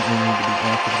definitely need to be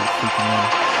actively seeking out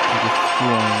and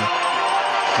destroying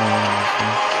enemies.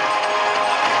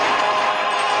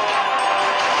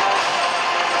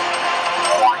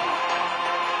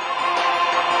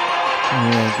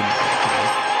 Yeah, good.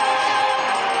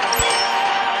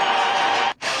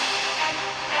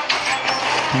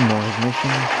 More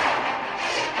ignition.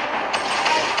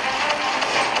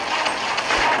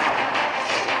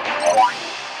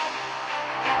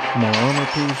 More armor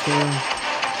piercer.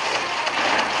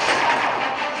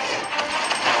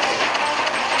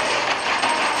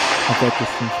 I thought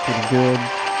this seems pretty good.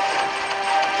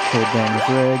 Hold down his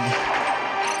leg.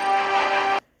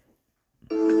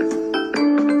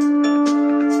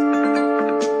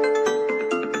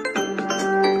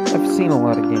 I've seen a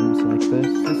lot of games like this.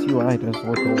 This UI does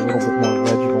look a little bit more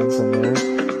original than theirs.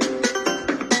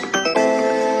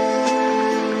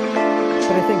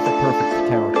 But I think the perfect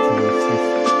tower too is just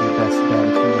your best bet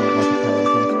if you want like a tower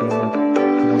defense game like the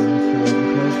one in this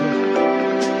advertisement.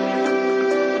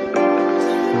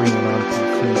 It's free and on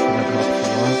PC, so that helps a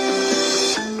lot.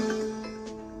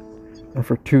 And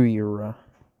for 2, your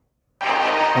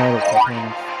idle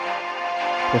components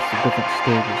plus the different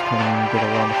stages kind of mean you get a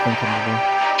lot of thinking to do.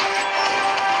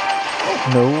 I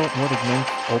don't know what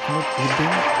Ignite's ultimate would be.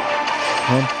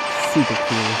 I'm super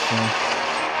curious now.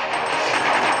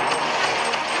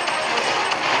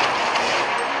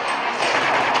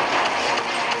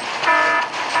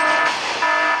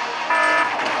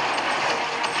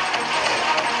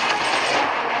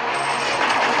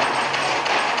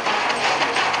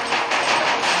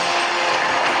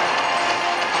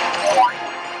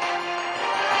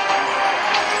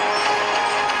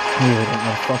 Really don't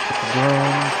want to fuck with the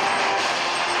drones.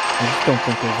 I just don't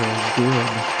think they're very good.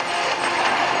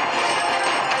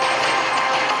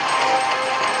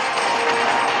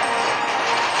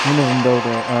 Even though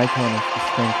their icon is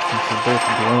distinct since they're both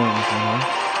drones, you know?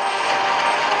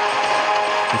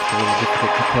 It's just a little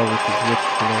difficult to tell which is which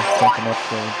for their second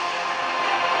upgrade.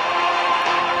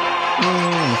 Let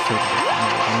me save this.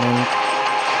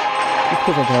 Just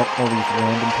because I got all these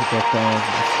random projectiles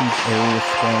and this huge area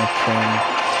splash thing.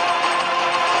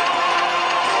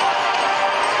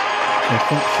 I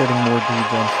think setting more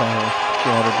dudes on fire is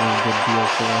probably a good deal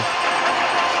for us.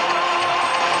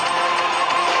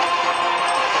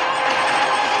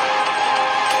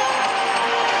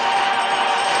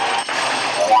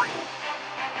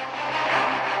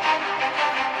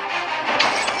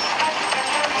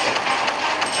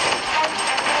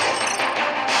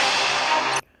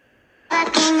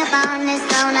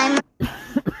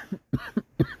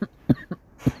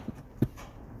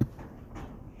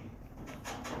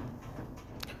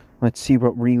 Let's see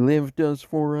what Relive does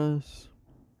for us.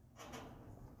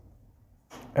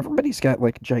 Everybody's got,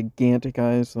 like, gigantic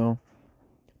eyes, though.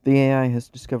 The AI has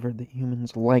discovered that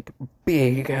humans like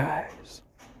big eyes.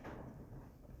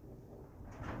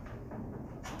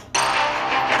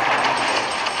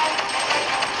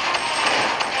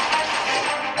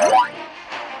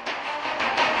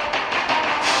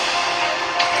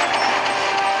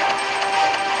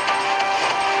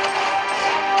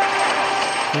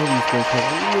 Some of these guys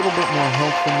have a little bit more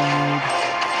health than we need.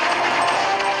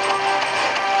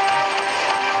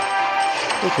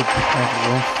 They could have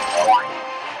less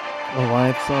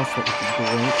alive sauce, that would be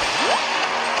great.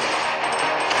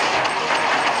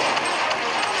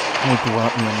 Might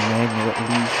drop me a magnet at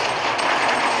least.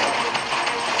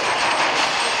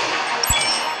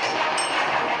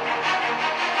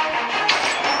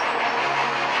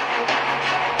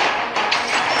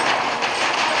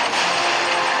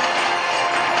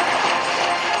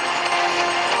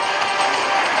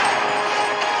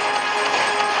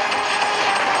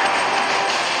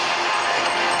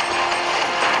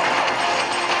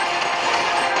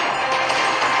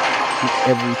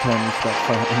 Every time we start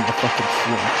fighting the fucking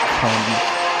swing combi.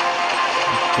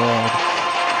 Oh god.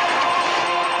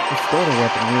 The starter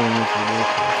weapon really is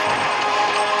ridiculous.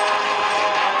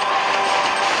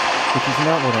 Which is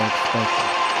not what I expected.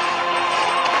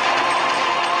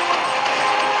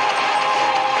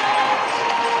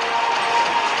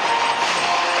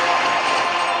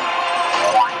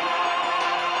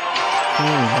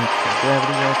 Holy heck, the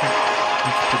gravity weapon.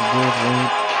 That's pretty good,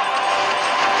 right?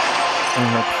 I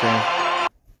hope so.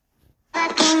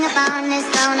 Upon this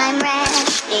throne, I'm ready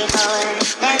for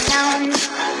their tones.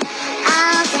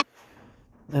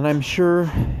 And I'm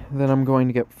sure that I'm going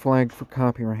to get flagged for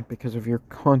copyright because of your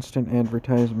constant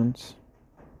advertisements.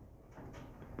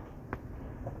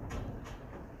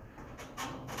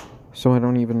 So I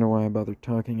don't even know why I bother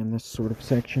talking in this sort of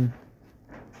section.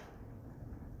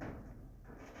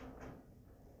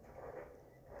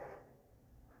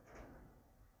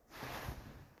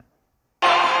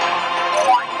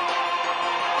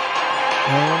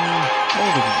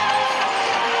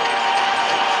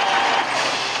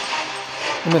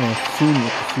 I'm gonna assume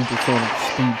that the supersonic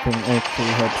speed thing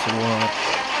actually helps a lot.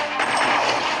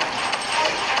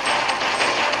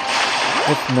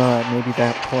 If not, maybe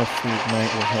that plus the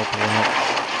ignite will help a lot.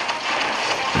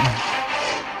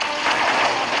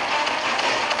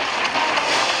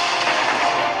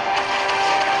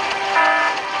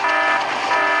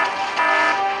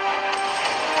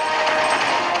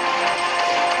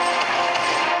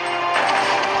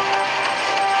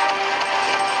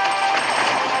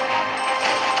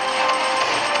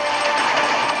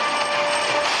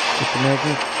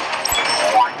 Magnet.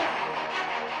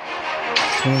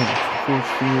 Okay,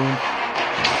 force field.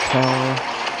 Power.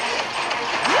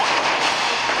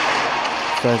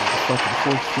 Size of the fucking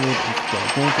force field is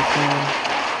gigantic now.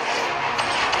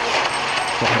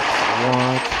 That helps a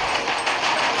lot.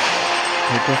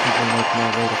 They definitely make my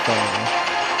way to fire.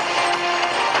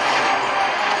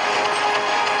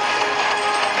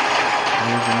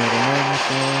 There's another magnet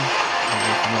there.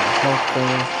 There's another health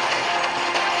there.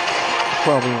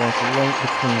 Probably like right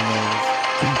between those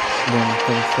when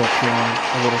things start feeling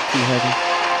a little too heavy.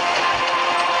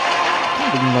 It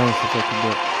would be nice if I could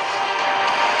get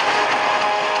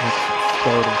like some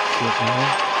starting shit, you know?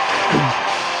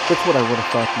 That's what I would have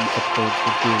thought the upgrades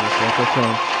would do. It's like, okay,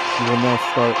 you will now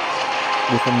start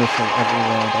with a missile every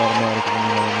round automatically,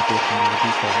 you know, in addition to the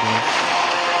default game.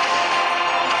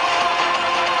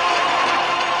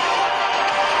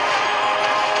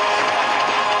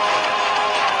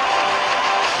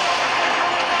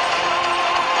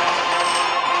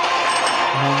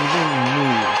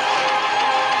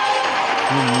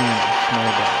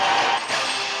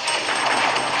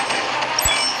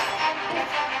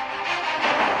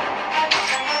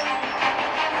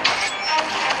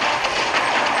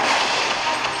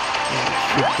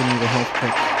 Need a health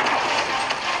kick.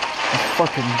 The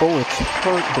fucking bullets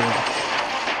hurt, dude.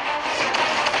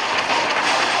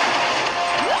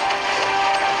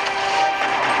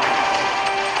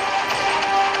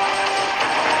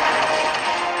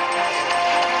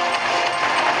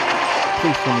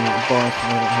 please tell me a boss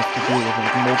and I don't have to deal with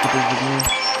like multiples of you.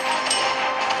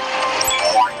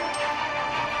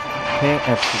 Okay,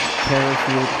 absolute terror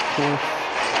field, of course.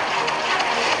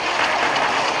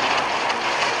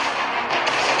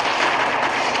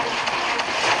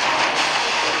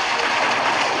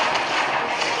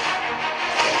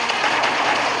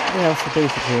 Yeah, so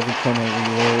basically every time I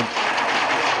reload,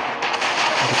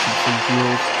 I get some free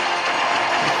heals.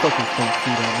 These fuckers don't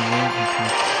shoot at me, right? Okay.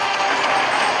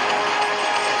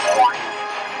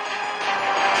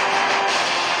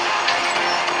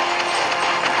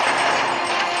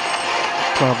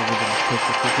 Probably gonna take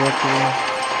the trajectory.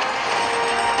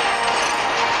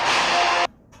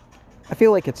 I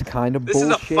feel like it's kind of bullshit.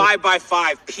 This is a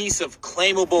 5x5 piece of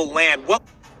claimable land. What?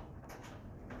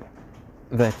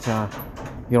 That,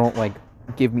 you don't, like,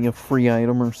 give me a free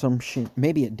item or some shit.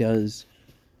 Maybe it does.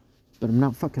 But I'm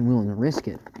not fucking willing to risk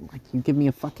it. Like, you give me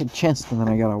a fucking chest and then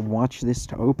I gotta watch this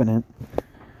to open it.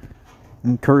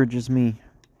 Encourages me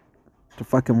to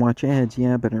fucking watch ads,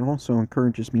 yeah, but it also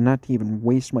encourages me not to even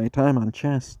waste my time on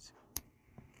chests.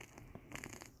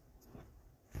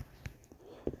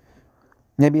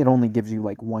 Maybe it only gives you,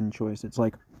 like, one choice. It's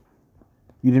like,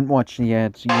 you didn't watch the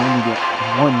ads, so you only get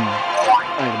one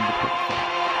item to pick from.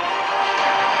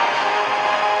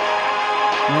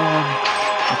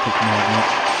 I'll take magnet.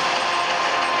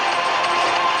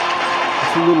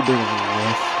 It's a little bit of a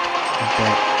risk,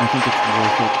 but I think it's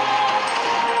worth it.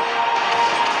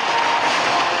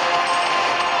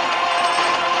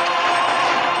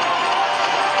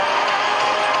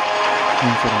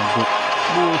 Means that I'll get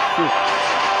more shit.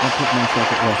 I'll put myself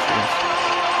at less risk.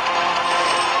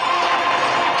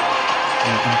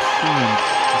 I'm seeing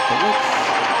bullets.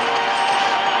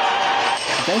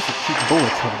 The guys that shoot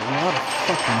bullets have a lot of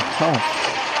fucking health.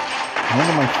 None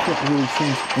of my shit really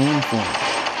seems to aim for me.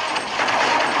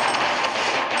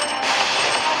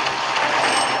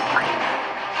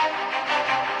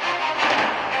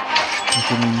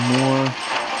 Give me more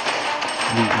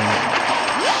loot rounds.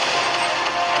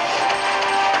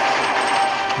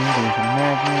 Okay, there's a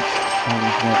magnet. I'll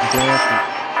leave that there.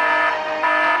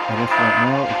 I guess right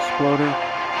now, exploder.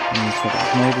 And you said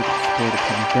ignited, explode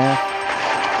upon death.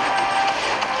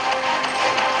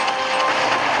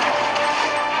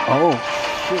 Oh,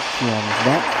 shit, yeah,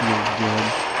 that feels good.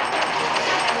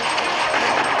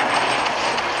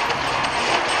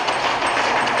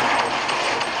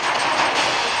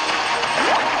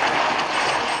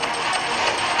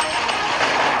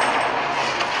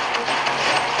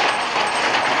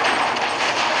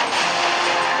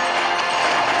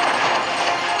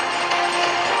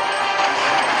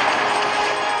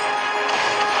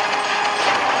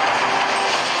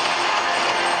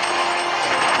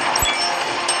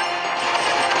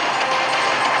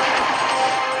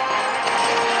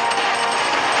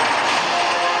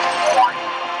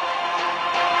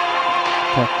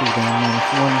 Attack cooldown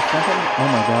 -1 second. Oh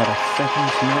my god, a second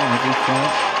heal every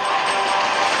shot.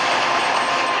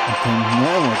 Okay,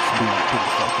 now let's be pretty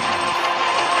fucking nice.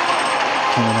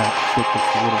 Killing out shit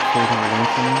that's a little further away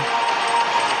from me.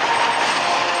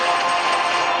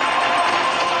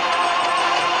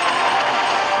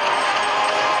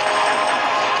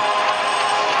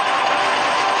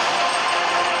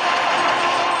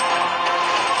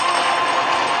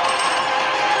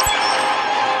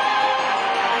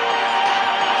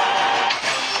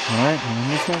 Alright, and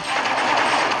this one.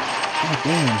 God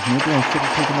damn, maybe I should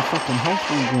have taken a fucking health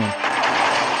regen.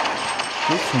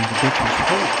 This thing's a bitch is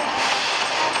hurt.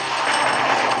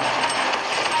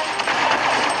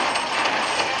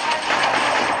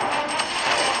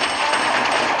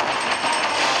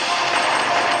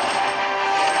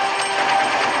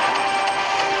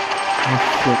 Oh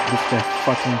shit, this guy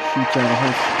fucking shoots out a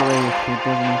whole spray of shit,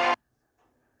 doesn't he?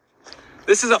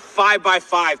 This is a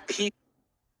 5x5 piece.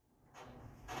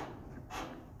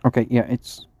 Okay, yeah,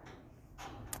 it's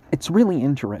really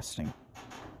interesting.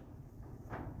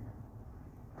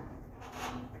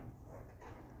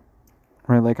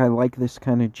 Right, like, I like this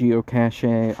kind of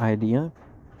geocache idea.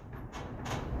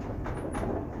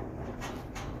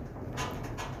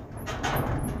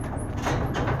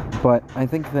 But I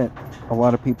think that a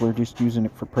lot of people are just using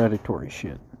it for predatory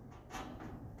shit.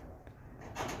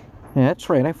 Yeah, that's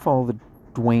right, I follow the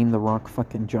Dwayne "The Rock"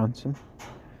 fucking Johnson.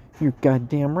 You're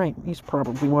goddamn right. He's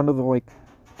probably one of the, like,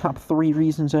 top 3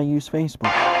 reasons I use Facebook.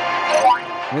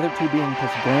 The other 2 being because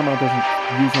Grandma doesn't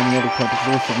use any other type of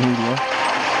social media.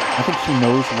 I think she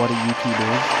knows what a YouTube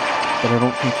is, but I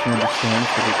don't think she understands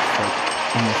that it's, like,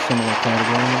 in a similar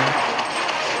category, you know?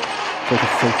 It's like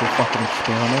a social fucking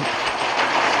experiment.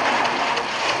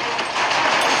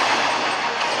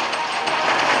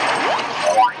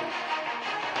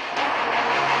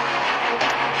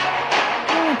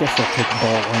 guess I'll take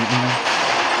ball lightning.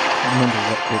 I don't remember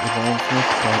what it evolves with,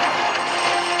 but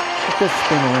it does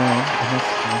spin around, and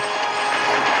that's cool.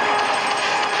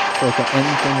 So like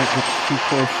anything that gets too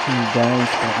close to me dies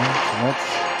button, so that's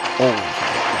always a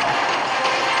good thing.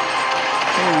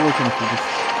 So we're looking for just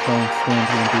try and stand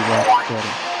here and do that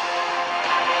steady.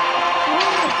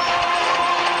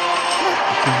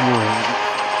 Great.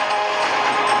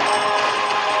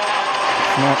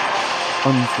 It's not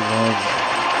unsurvivable.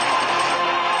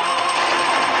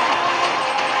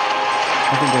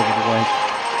 I think I would like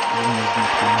one of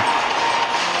these things.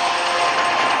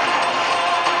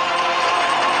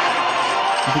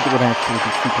 I think it would actually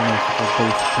be super nice if our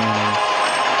base cannon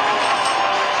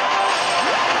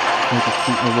make it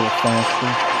shoot a little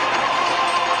faster.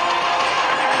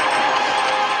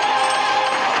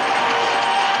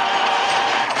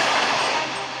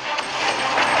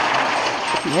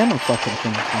 But the ammo fucking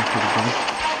thing has been pretty good.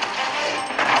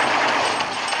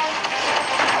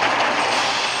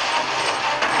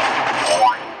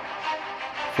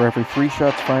 For every 3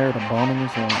 shots fired, a bombing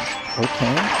is launched.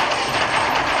 Okay.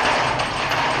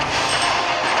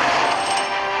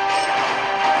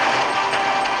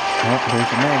 Oh, there's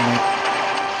a magnet.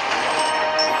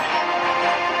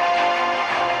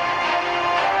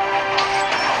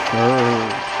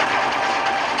 Sure.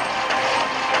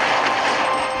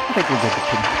 I think we'll get the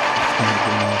standard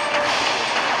now.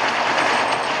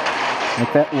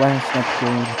 Like that last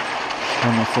upgrade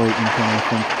on this lightning thing, I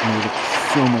think made it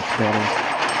so much better.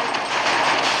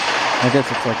 I guess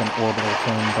it's like an orbital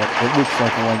thing, but it looks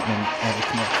like lightning at its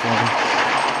next level.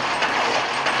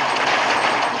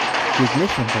 The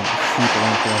ignition thing is super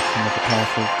interesting with the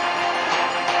passive.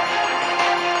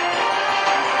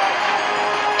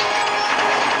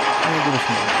 I'll give it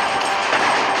some more.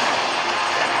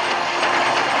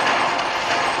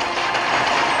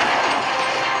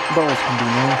 Balls can be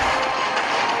nice.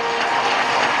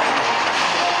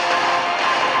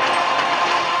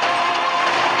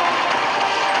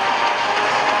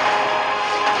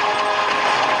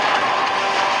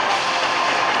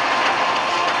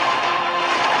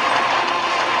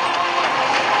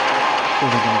 So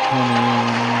they're gonna come in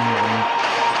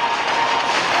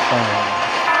 5,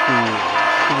 4,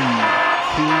 3,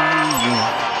 2,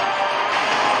 1.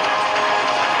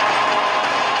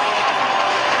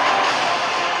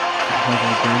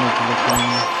 Damage looking.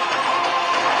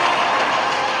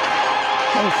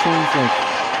 Kind of seems like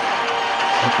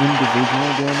an individual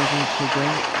damage is so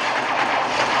great.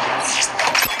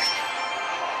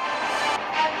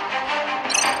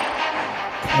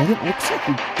 And it looks like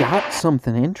we got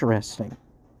something interesting.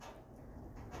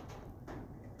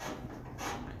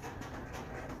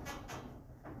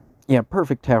 Yeah,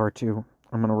 Perfect Tower 2.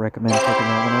 I'm going to recommend checking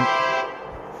that one out.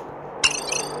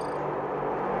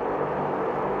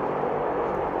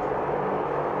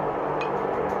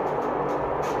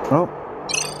 Oh,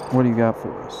 what do you got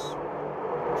for us?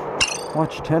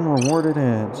 Watch 10 rewarded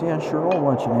ads. Yeah, sure, I'll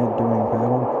watch an ad during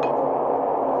battle.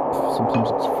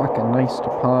 Sometimes it's fucking nice to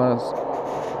pause.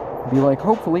 Be like,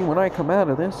 hopefully when I come out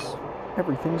of this,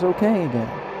 everything's okay again.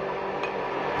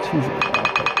 It's usually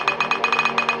not, but...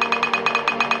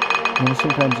 You know,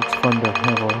 sometimes it's fun to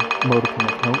have a modicum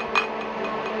of hope.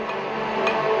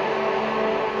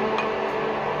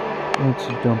 Let's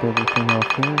just dump everything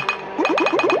off here.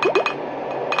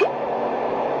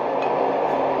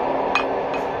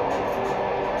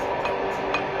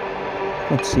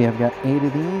 Let's see, I've got 8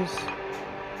 of these.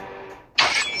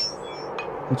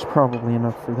 It's probably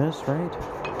enough for this, right?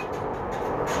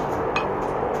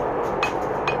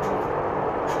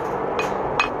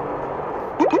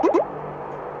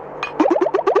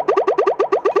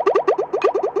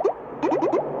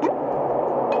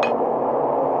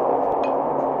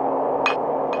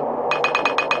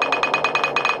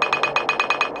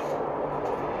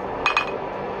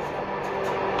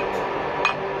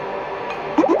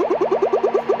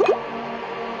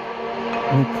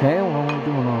 Okay, well, we're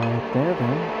doing alright there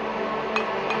then.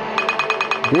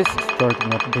 This is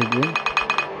starting up bigly.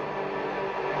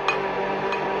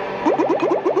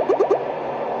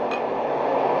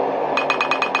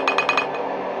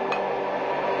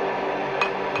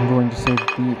 I'm going to say that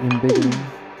the embiggening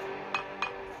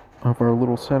of our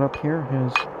little setup here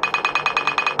has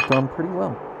gone pretty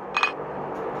well.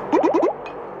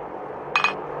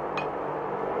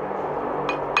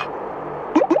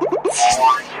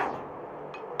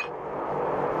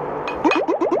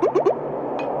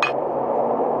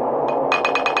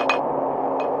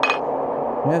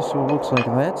 Yeah, so it looks like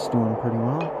that's doing pretty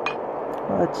well.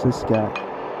 What's this guy?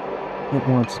 It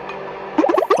wants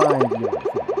 5 yellow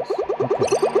things. Okay.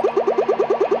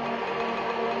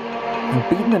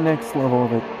 Beating the next level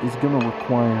of it is gonna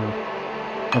require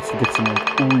us to get some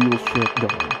like real shit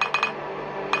going.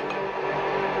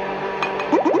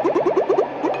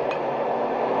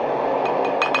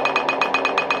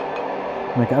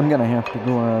 Like, I'm gonna have to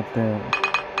go out there,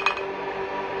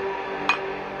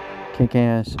 kick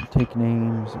ass, and take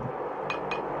names, and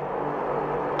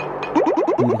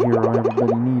be the hero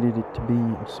everybody needed it to be,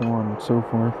 and so on and so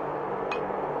forth.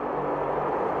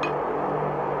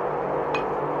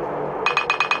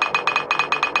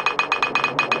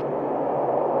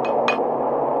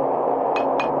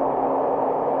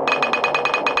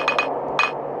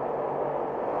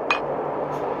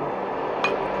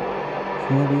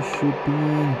 Yeah, this should be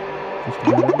just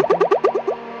about everything.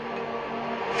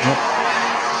 Yep.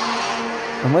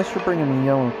 Unless you're bringing me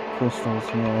yellow crystals,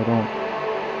 I don't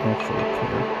actually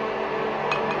care.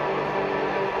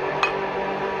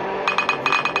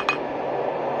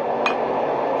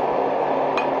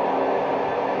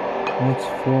 It's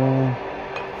full.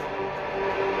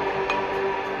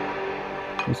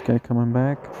 This guy coming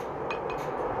back?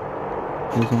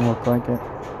 Doesn't look like it.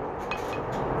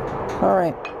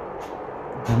 Alright.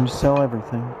 Time to sell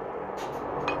everything.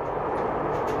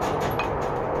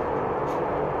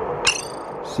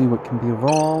 See what can be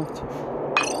evolved.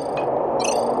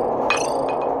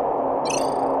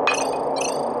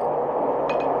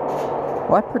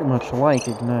 Well, I pretty much like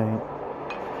Ignite.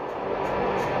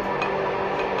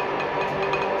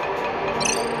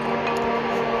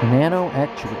 Nano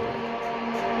Actuator.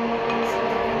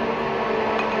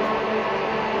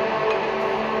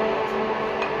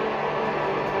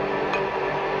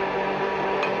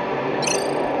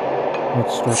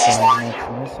 Let's start by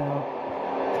maxing this out.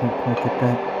 Can't quite get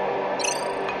that.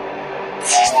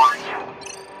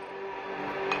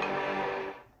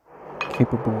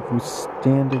 Capable of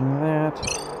withstanding that.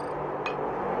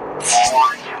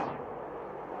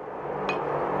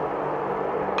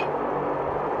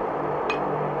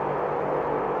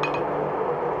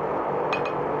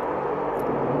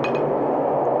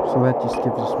 So that just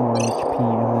gives us more HP,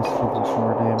 and this gives us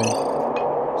more damage.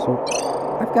 So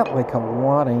I've got like a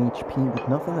lot of HP, but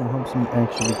nothing that helps me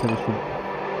actually kill shit.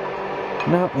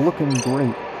 Not looking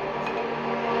great.